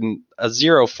really a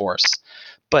zero force.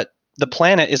 But the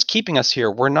planet is keeping us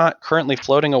here. We're not currently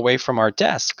floating away from our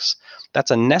desks. That's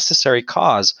a necessary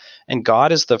cause. And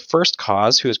God is the first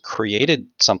cause who has created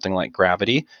something like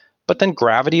gravity, but then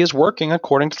gravity is working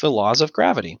according to the laws of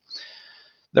gravity.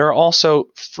 There are also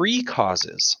free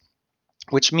causes,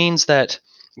 which means that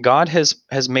God has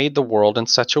made the world in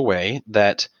such a way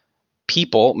that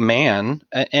people, man,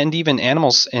 and even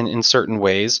animals in certain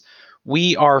ways,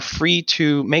 we are free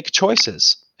to make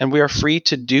choices and we are free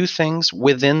to do things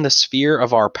within the sphere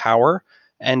of our power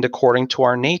and according to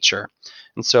our nature.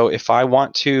 And so if I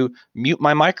want to mute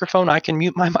my microphone, I can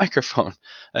mute my microphone.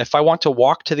 If I want to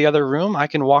walk to the other room, I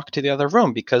can walk to the other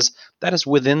room because that is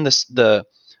within the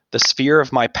sphere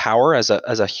of my power as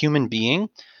a human being,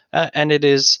 and it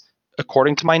is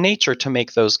according to my nature to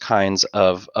make those kinds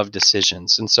of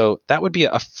decisions. And so that would be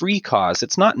a free cause.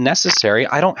 It's not necessary.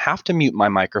 I don't have to mute my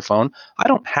microphone. I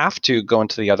don't have to go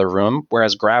into the other room,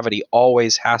 whereas gravity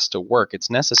always has to work.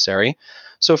 It's necessary.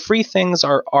 So free things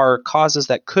are causes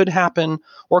that could happen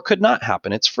or could not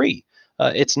happen. It's free.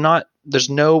 It's not, there's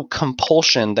no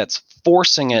compulsion that's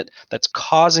forcing it, that's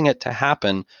causing it to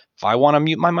happen. If I want to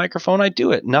mute my microphone, I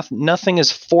do it. Nothing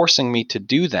is forcing me to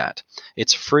do that.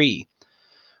 It's free.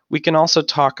 We can also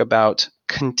talk about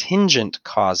contingent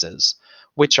causes,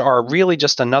 which are really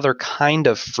just another kind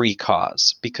of free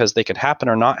cause because they could happen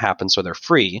or not happen, so they're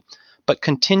free. But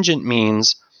contingent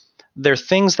means they're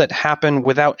things that happen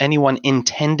without anyone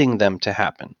intending them to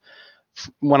happen.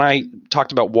 When I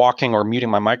talked about walking or muting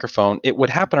my microphone, it would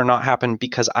happen or not happen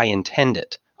because I intend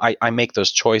it. I make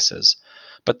those choices.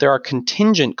 But there are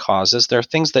contingent causes. There are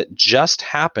things that just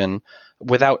happen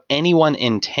without anyone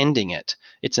intending it.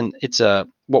 It's a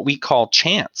what we call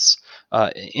chance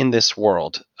in this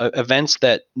world. Events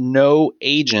that no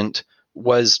agent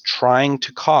was trying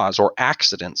to cause, or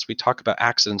accidents. We talk about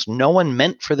accidents. No one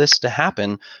meant for this to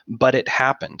happen, but it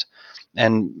happened.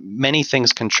 And many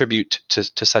things contribute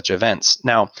to such events.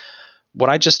 Now, what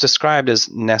I just described is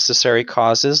necessary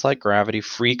causes like gravity,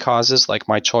 free causes like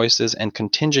my choices, and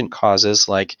contingent causes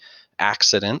like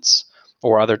accidents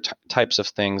or other types of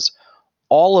things.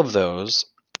 All of those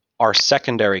are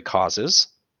secondary causes.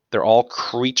 They're all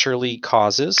creaturely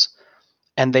causes,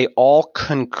 and they all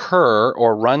concur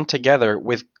or run together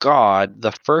with God,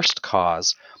 the first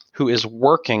cause, who is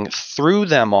working through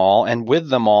them all and with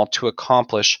them all to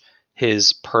accomplish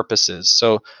his purposes.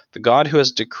 So the God who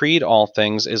has decreed all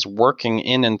things is working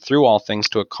in and through all things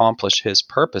to accomplish his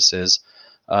purposes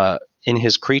in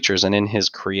his creatures and in his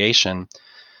creation.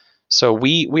 So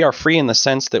we are free in the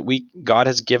sense that God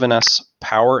has given us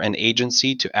power and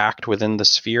agency to act within the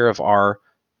sphere of our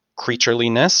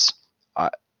creatureliness,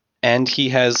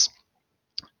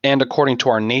 and according to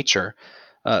our nature.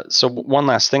 So one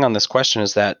last thing on this question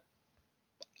is that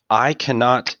I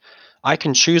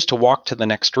can choose to walk to the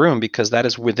next room because that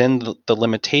is within the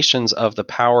limitations of the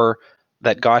power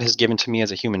that God has given to me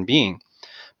as a human being.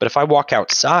 But if I walk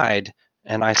outside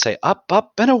and I say up,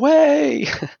 up, and away,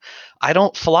 I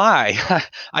don't fly.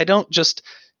 I don't just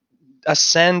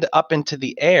ascend up into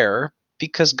the air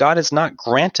because God has not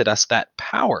granted us that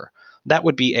power. That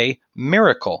would be a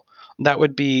miracle. That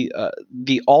would be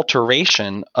the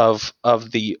alteration of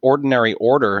the ordinary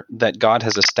order that God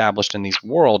has established in this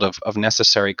world of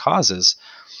necessary causes.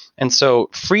 And so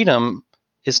freedom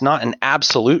is not an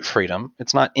absolute freedom.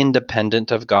 It's not independent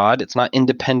of God. It's not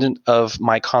independent of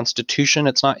my constitution.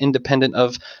 It's not independent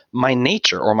of my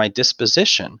nature or my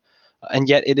disposition. And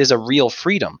yet it is a real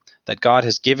freedom that God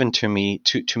has given to me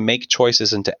to make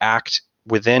choices and to act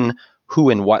within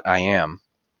who and what I am.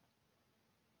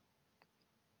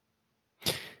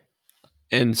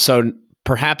 And so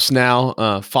perhaps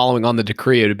now, following on the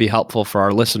decree, it would be helpful for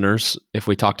our listeners if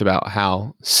we talked about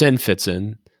how sin fits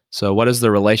in. So what is the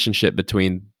relationship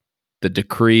between the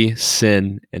decree,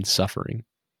 sin, and suffering?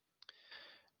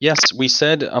 Yes, we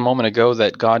said a moment ago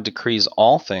that God decrees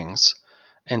all things.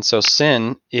 And so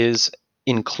sin is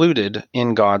included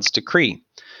in God's decree.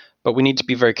 But we need to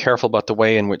be very careful about the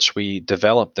way in which we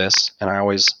develop this. And I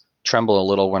always tremble a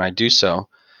little when I do so.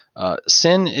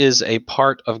 Sin is a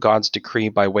part of God's decree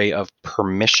by way of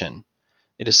permission.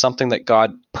 It is something that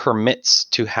God permits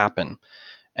to happen.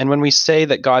 And when we say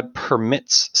that God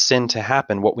permits sin to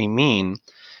happen, what we mean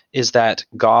is that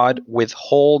God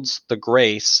withholds the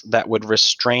grace that would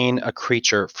restrain a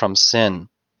creature from sin.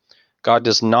 God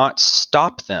does not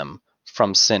stop them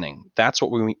from sinning. That's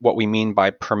what we mean by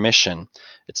permission.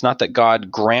 It's not that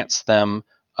God grants them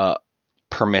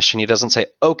permission. He doesn't say,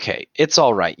 okay, it's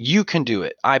all right. You can do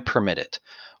it. I permit it.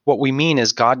 What we mean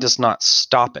is God does not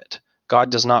stop it. God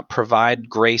does not provide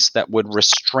grace that would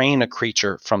restrain a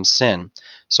creature from sin.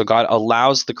 So God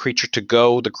allows the creature to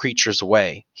go the creature's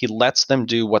way. He lets them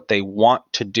do what they want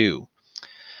to do.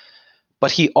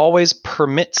 But he always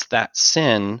permits that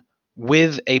sin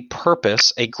with a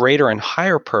purpose, a greater and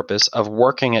higher purpose of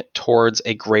working it towards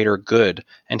a greater good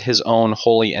and his own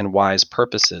holy and wise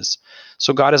purposes.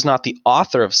 So God is not the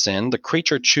author of sin. The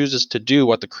creature chooses to do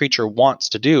what the creature wants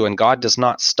to do, and God does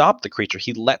not stop the creature.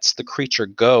 He lets the creature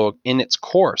go in its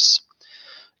course.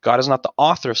 God is not the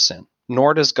author of sin,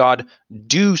 nor does God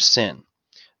do sin.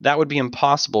 That would be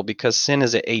impossible because sin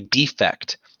is a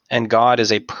defect, and God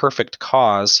is a perfect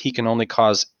cause. He can only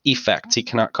cause effects. He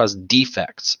cannot cause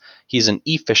defects. He's an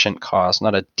efficient cause,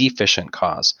 not a deficient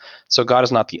cause. So God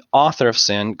is not the author of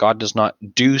sin. God does not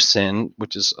do sin,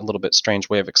 which is a little bit strange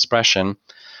way of expression.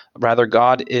 Rather,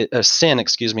 sin,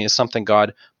 is something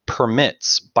God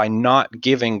permits by not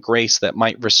giving grace that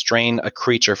might restrain a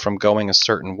creature from going a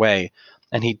certain way.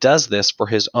 And he does this for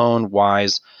his own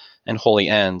wise and holy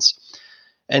ends.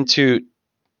 And to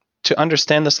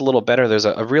understand this a little better, there's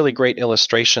a really great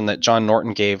illustration that John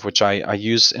Norton gave, which I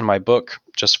use in my book,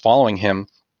 just following him,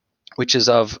 which is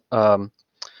of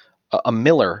a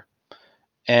miller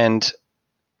and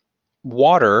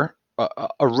water.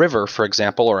 A river, for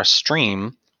example, or a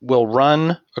stream will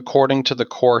run according to the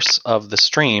course of the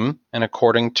stream and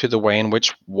according to the way in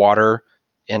which water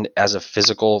and as a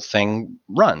physical thing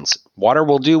runs. Water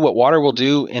will do what water will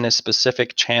do in a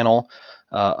specific channel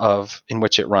in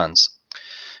which it runs.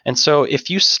 And so if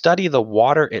you study the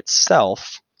water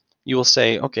itself, you will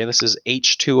say, okay, this is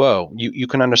H2O. You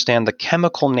can understand the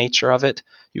chemical nature of it.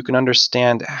 You can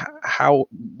understand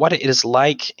what it is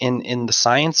like in the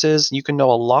sciences. You can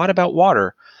know a lot about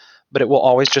water, but it will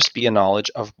always just be a knowledge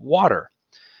of water.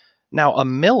 Now, a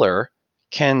miller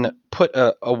can put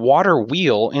a water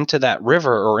wheel into that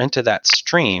river or into that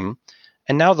stream,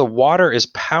 and now the water is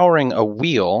powering a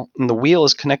wheel, and the wheel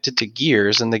is connected to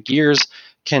gears, and the gears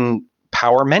can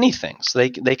power many things. They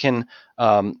can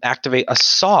activate a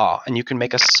saw, and you can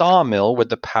make a sawmill with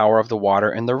the power of the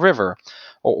water in the river,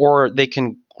 or they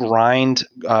can grind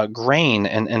grain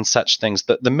and such things.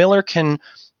 The miller can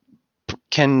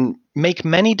make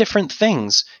many different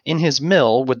things in his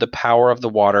mill with the power of the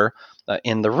water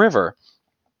in the river.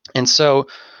 And so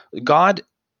God,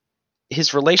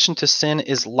 his relation to sin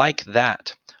is like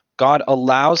that. God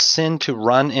allows sin to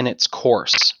run in its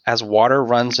course as water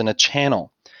runs in a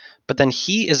channel. But then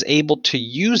he is able to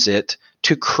use it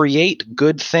to create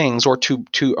good things or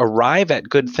to arrive at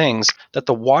good things that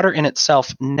the water in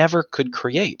itself never could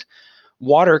create.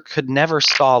 Water could never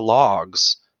saw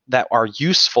logs that are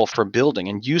useful for building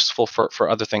and useful for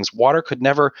other things. Water could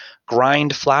never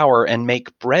grind flour and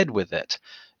make bread with it.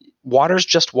 Water's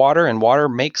just water, and water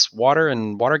makes water,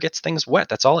 and water gets things wet.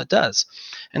 That's all it does.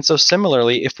 And so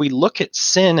similarly, if we look at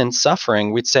sin and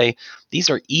suffering, we'd say these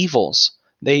are evils.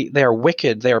 They are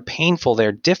wicked, they are painful,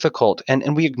 they're difficult,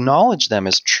 and we acknowledge them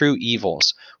as true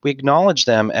evils. We acknowledge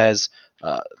them as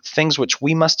things which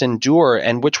we must endure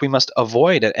and which we must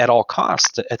avoid at all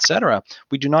costs, etc.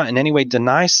 We do not in any way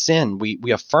deny sin.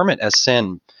 We affirm it as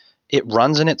sin. It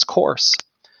runs in its course.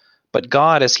 But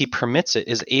God, as he permits it,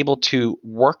 is able to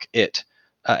work it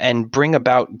and bring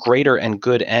about greater and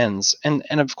good ends. And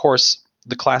of course,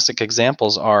 the classic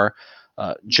examples are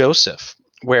Joseph,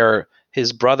 where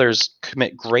his brothers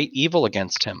commit great evil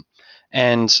against him,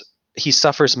 and he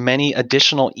suffers many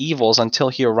additional evils until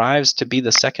he arrives to be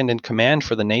the second in command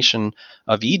for the nation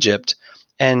of Egypt.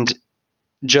 And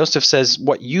Joseph says,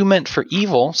 what you meant for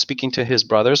evil, speaking to his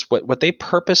brothers, what they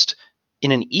purposed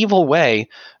in an evil way,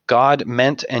 God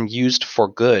meant and used for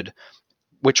good,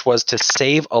 which was to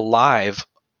save alive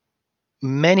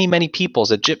many, many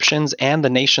peoples, Egyptians and the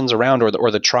nations around,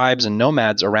 or the tribes and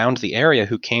nomads around the area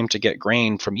who came to get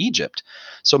grain from Egypt.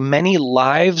 So many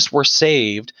lives were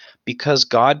saved because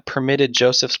God permitted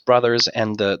Joseph's brothers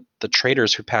and the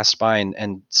traders who passed by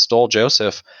and stole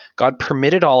Joseph. God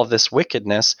permitted all of this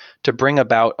wickedness to bring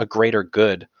about a greater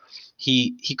good.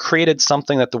 He created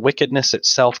something that the wickedness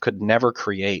itself could never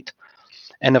create.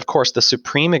 And of course, the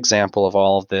supreme example of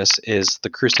all of this is the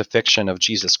crucifixion of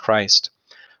Jesus Christ,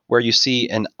 where you see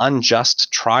an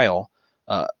unjust trial,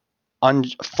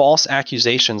 false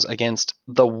accusations against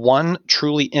the one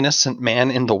truly innocent man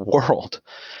in the world,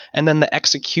 and then the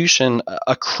execution,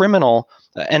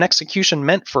 an execution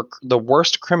meant for the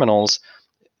worst criminals,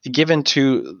 given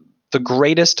to the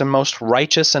greatest and most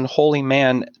righteous and holy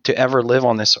man to ever live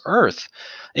on this earth.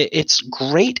 It's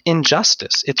great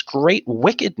injustice. It's great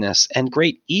wickedness and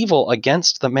great evil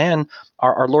against the man,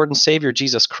 our Lord and Savior,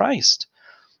 Jesus Christ.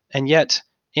 And yet,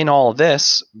 in all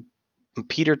this,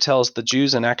 Peter tells the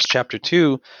Jews in Acts chapter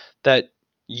 2 that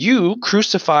you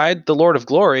crucified the Lord of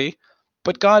glory,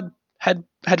 but God had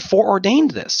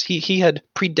foreordained this. He had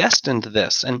predestined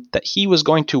this, and that he was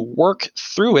going to work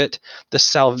through it the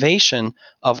salvation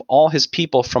of all his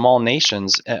people from all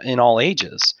nations in all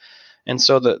ages. And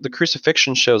so the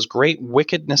crucifixion shows great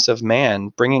wickedness of man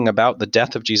bringing about the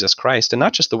death of Jesus Christ, and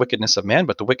not just the wickedness of man,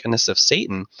 but the wickedness of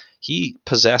Satan. He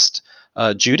possessed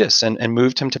Judas and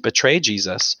moved him to betray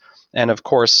Jesus. And of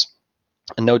course,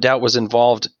 no doubt was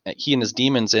involved, he and his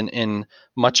demons, in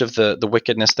much of the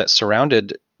wickedness that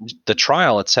surrounded the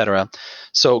trial, etc.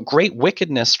 So great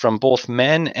wickedness from both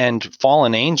men and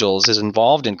fallen angels is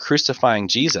involved in crucifying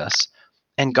Jesus,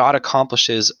 and God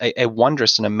accomplishes a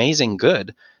wondrous and amazing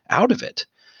good out of it.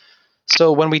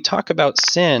 So when we talk about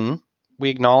sin, we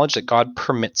acknowledge that God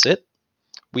permits it.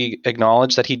 We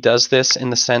acknowledge that he does this in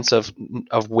the sense of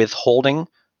withholding,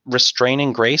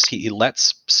 restraining grace. He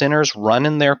lets sinners run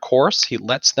in their course. He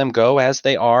lets them go as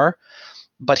they are,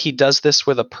 but he does this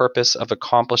with a purpose of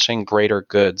accomplishing greater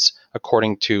goods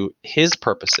according to his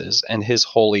purposes and his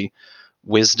holy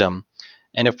wisdom.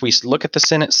 And if we look at the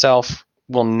sin itself,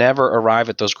 we'll never arrive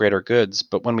at those greater goods.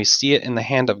 But when we see it in the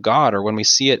hand of God, or when we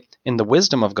see it in the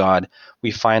wisdom of God,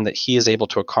 we find that he is able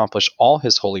to accomplish all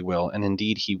his holy will. And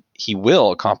indeed, he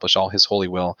will accomplish all his holy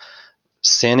will,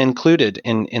 sin included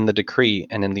in the decree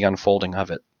and in the unfolding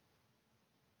of it.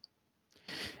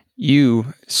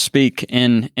 You speak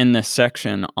in this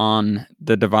section on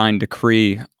the divine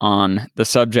decree on the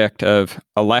subject of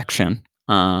election,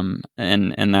 and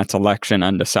that's election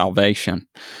unto salvation.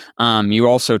 You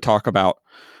also talk about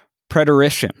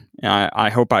preterition. I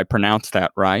hope I pronounced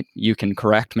that right. You can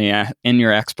correct me in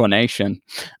your explanation.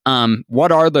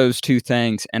 What are those two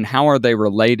things, and how are they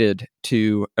related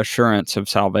to assurance of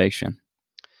salvation?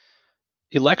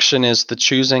 Election is the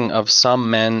choosing of some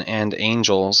men and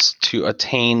angels to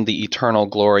attain the eternal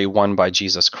glory won by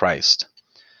Jesus Christ.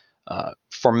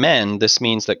 For men, this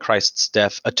means that Christ's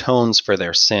death atones for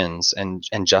their sins and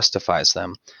justifies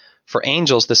them. For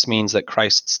angels, this means that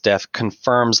Christ's death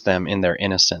confirms them in their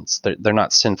innocence. They're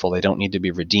not sinful; they don't need to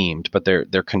be redeemed, but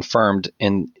they're confirmed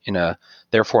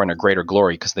therefore in a greater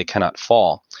glory because they cannot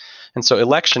fall. And so,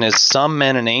 election is some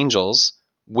men and angels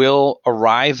will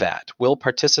arrive at, will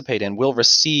participate in, will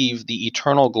receive the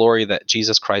eternal glory that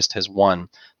Jesus Christ has won.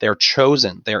 They're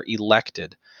chosen, they're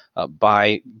elected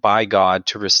by God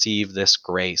to receive this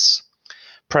grace.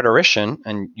 Preterition,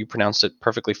 and you pronounced it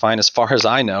perfectly fine as far as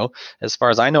I know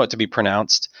it to be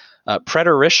pronounced.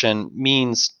 Preterition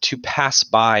means to pass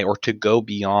by or to go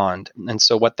beyond. And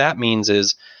so what that means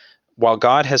is, while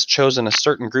God has chosen a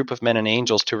certain group of men and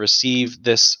angels to receive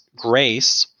this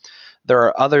grace, there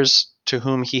are others to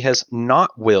whom he has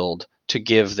not willed to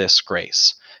give this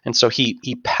grace. And so he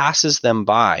passes them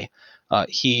by.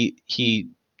 He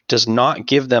does not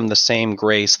give them the same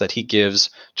grace that he gives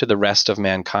to the rest of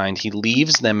mankind. He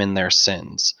leaves them in their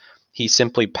sins. He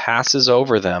simply passes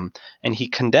over them, and he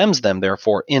condemns them,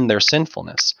 therefore, in their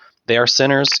sinfulness. They are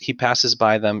sinners. He passes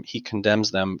by them. He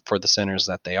condemns them for the sinners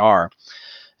that they are.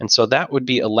 And so that would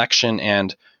be election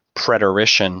and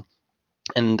preterition.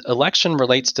 And election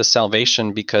relates to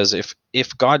salvation because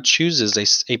if God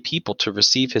chooses a people to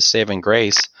receive his saving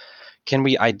grace, can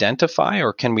we identify,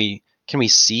 or can we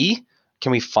see,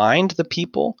 can we find the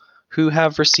people who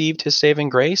have received his saving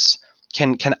grace?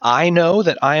 Can I know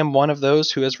that I am one of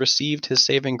those who has received his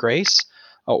saving grace?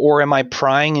 Or am I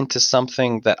prying into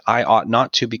something that I ought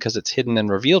not to because it's hidden and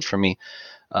revealed from me?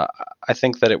 I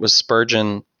think that it was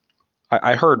Spurgeon.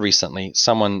 I heard recently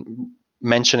someone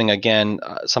mentioning again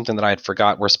something that I had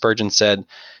forgot, where Spurgeon said,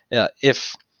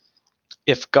 if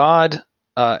God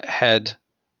had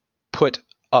put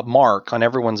a mark on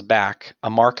everyone's back, a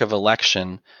mark of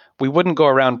election, we wouldn't go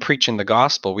around preaching the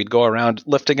gospel. We'd go around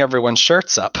lifting everyone's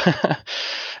shirts up.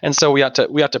 And so we ought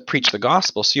to preach the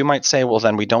gospel. So you might say, well,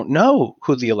 then we don't know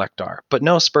who the elect are. But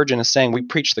no, Spurgeon is saying we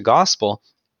preach the gospel,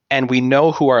 and we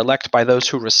know who are elect by those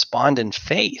who respond in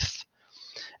faith.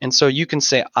 And so you can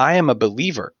say, I am a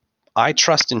believer. I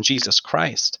trust in Jesus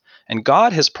Christ. And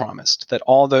God has promised that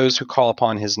all those who call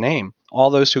upon his name,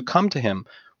 all those who come to him,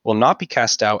 will not be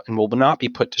cast out and will not be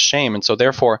put to shame. And so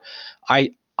therefore,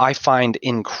 I find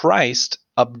in Christ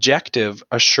objective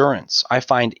assurance. I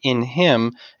find in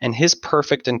him and his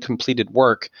perfect and completed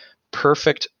work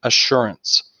perfect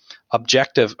assurance,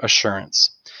 objective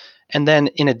assurance. And then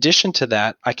in addition to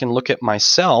that, I can look at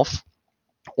myself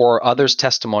or others'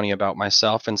 testimony about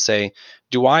myself and say,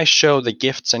 do I show the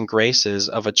gifts and graces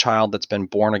of a child that's been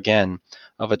born again,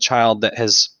 of a child that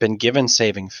has been given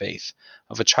saving faith,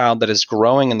 of a child that is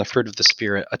growing in the fruit of the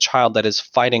Spirit, a child that is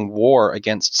fighting war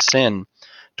against sin?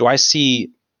 Do I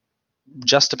see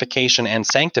justification and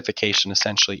sanctification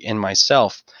essentially in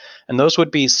myself. And those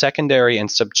would be secondary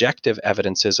and subjective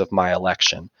evidences of my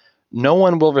election. No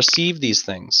one will receive these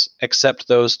things except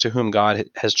those to whom God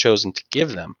has chosen to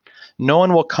give them. No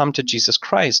one will come to Jesus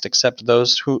Christ except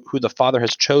those who the Father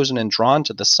has chosen and drawn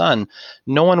to the Son.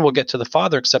 No one will get to the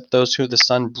Father except those who the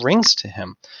Son brings to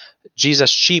him. Jesus'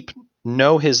 sheep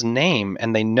know his name,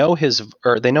 and they know his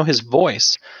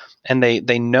voice, and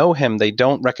they know him. They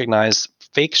don't recognize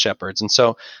fake shepherds. And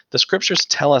so the scriptures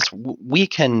tell us we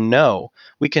can know,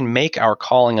 we can make our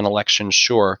calling and election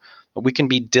sure. We can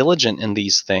be diligent in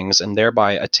these things and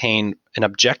thereby attain an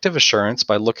objective assurance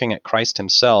by looking at Christ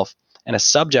himself, and a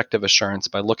subjective assurance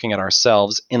by looking at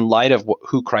ourselves in light of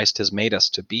who Christ has made us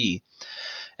to be.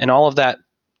 And all of that,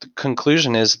 the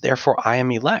conclusion is, therefore I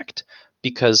am elect,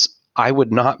 because I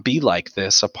would not be like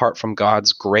this apart from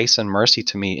God's grace and mercy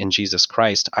to me in Jesus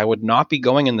Christ. I would not be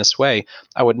going in this way.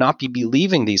 I would not be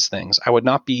believing these things. I would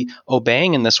not be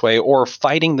obeying in this way or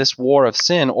fighting this war of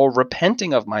sin or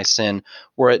repenting of my sin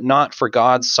were it not for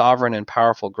God's sovereign and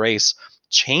powerful grace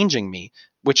changing me,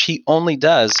 which he only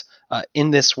does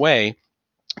in this way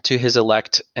to his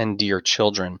elect and dear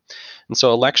children. And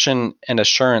so election and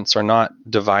assurance are not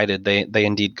divided. They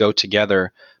indeed go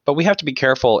together. But we have to be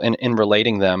careful in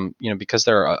relating them, because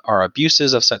there are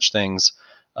abuses of such things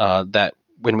that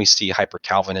when we see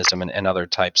hyper-Calvinism and other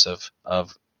types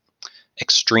of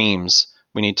extremes,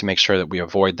 we need to make sure that we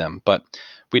avoid them. But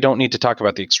we don't need to talk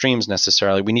about the extremes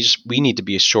necessarily. We need to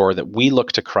be sure that we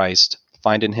look to Christ,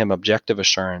 find in him objective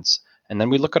assurance, and then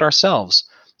we look at ourselves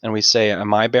and we say,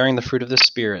 am I bearing the fruit of the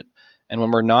Spirit? And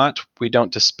when we're not, we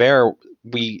don't despair.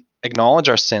 We acknowledge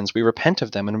our sins, we repent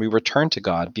of them, and we return to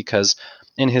God, because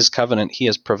in his covenant, he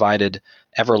has provided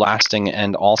everlasting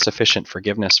and all-sufficient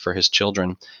forgiveness for his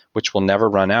children, which will never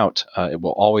run out. It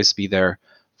will always be there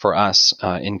for us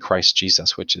in Christ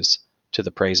Jesus, which is to the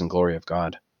praise and glory of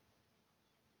God.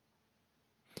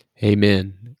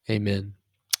 Amen. Amen.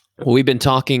 Well, we've been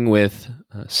talking with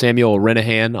Samuel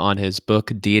Renihan on his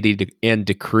book, Deity and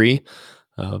Decree.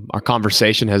 Our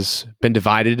conversation has been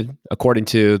divided according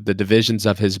to the divisions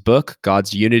of his book: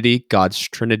 God's unity, God's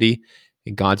Trinity,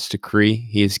 and God's decree.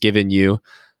 He has given you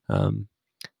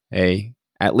a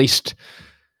at least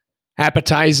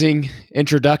appetizing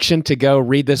introduction to go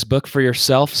read this book for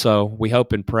yourself. So we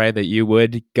hope and pray that you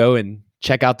would go and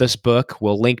check out this book.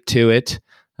 We'll link to it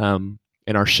in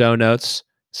our show notes.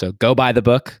 So go buy the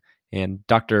book. And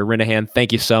Dr. Renihan,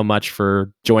 thank you so much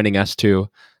for joining us to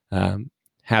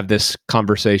have this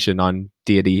conversation on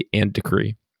deity and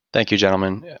decree. Thank you,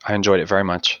 gentlemen. I enjoyed it very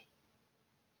much.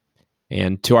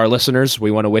 And to our listeners,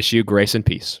 we want to wish you grace and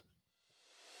peace.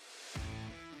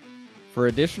 For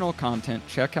additional content,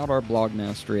 check out our blog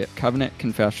ministry at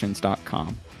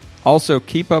covenantconfessions.com. Also,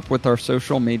 keep up with our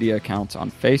social media accounts on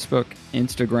Facebook,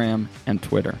 Instagram, and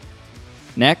Twitter.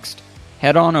 Next,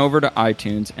 head on over to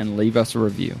iTunes and leave us a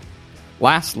review.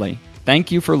 Lastly,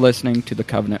 thank you for listening to the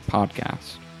Covenant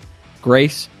Podcast.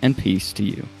 Grace and peace to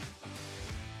you.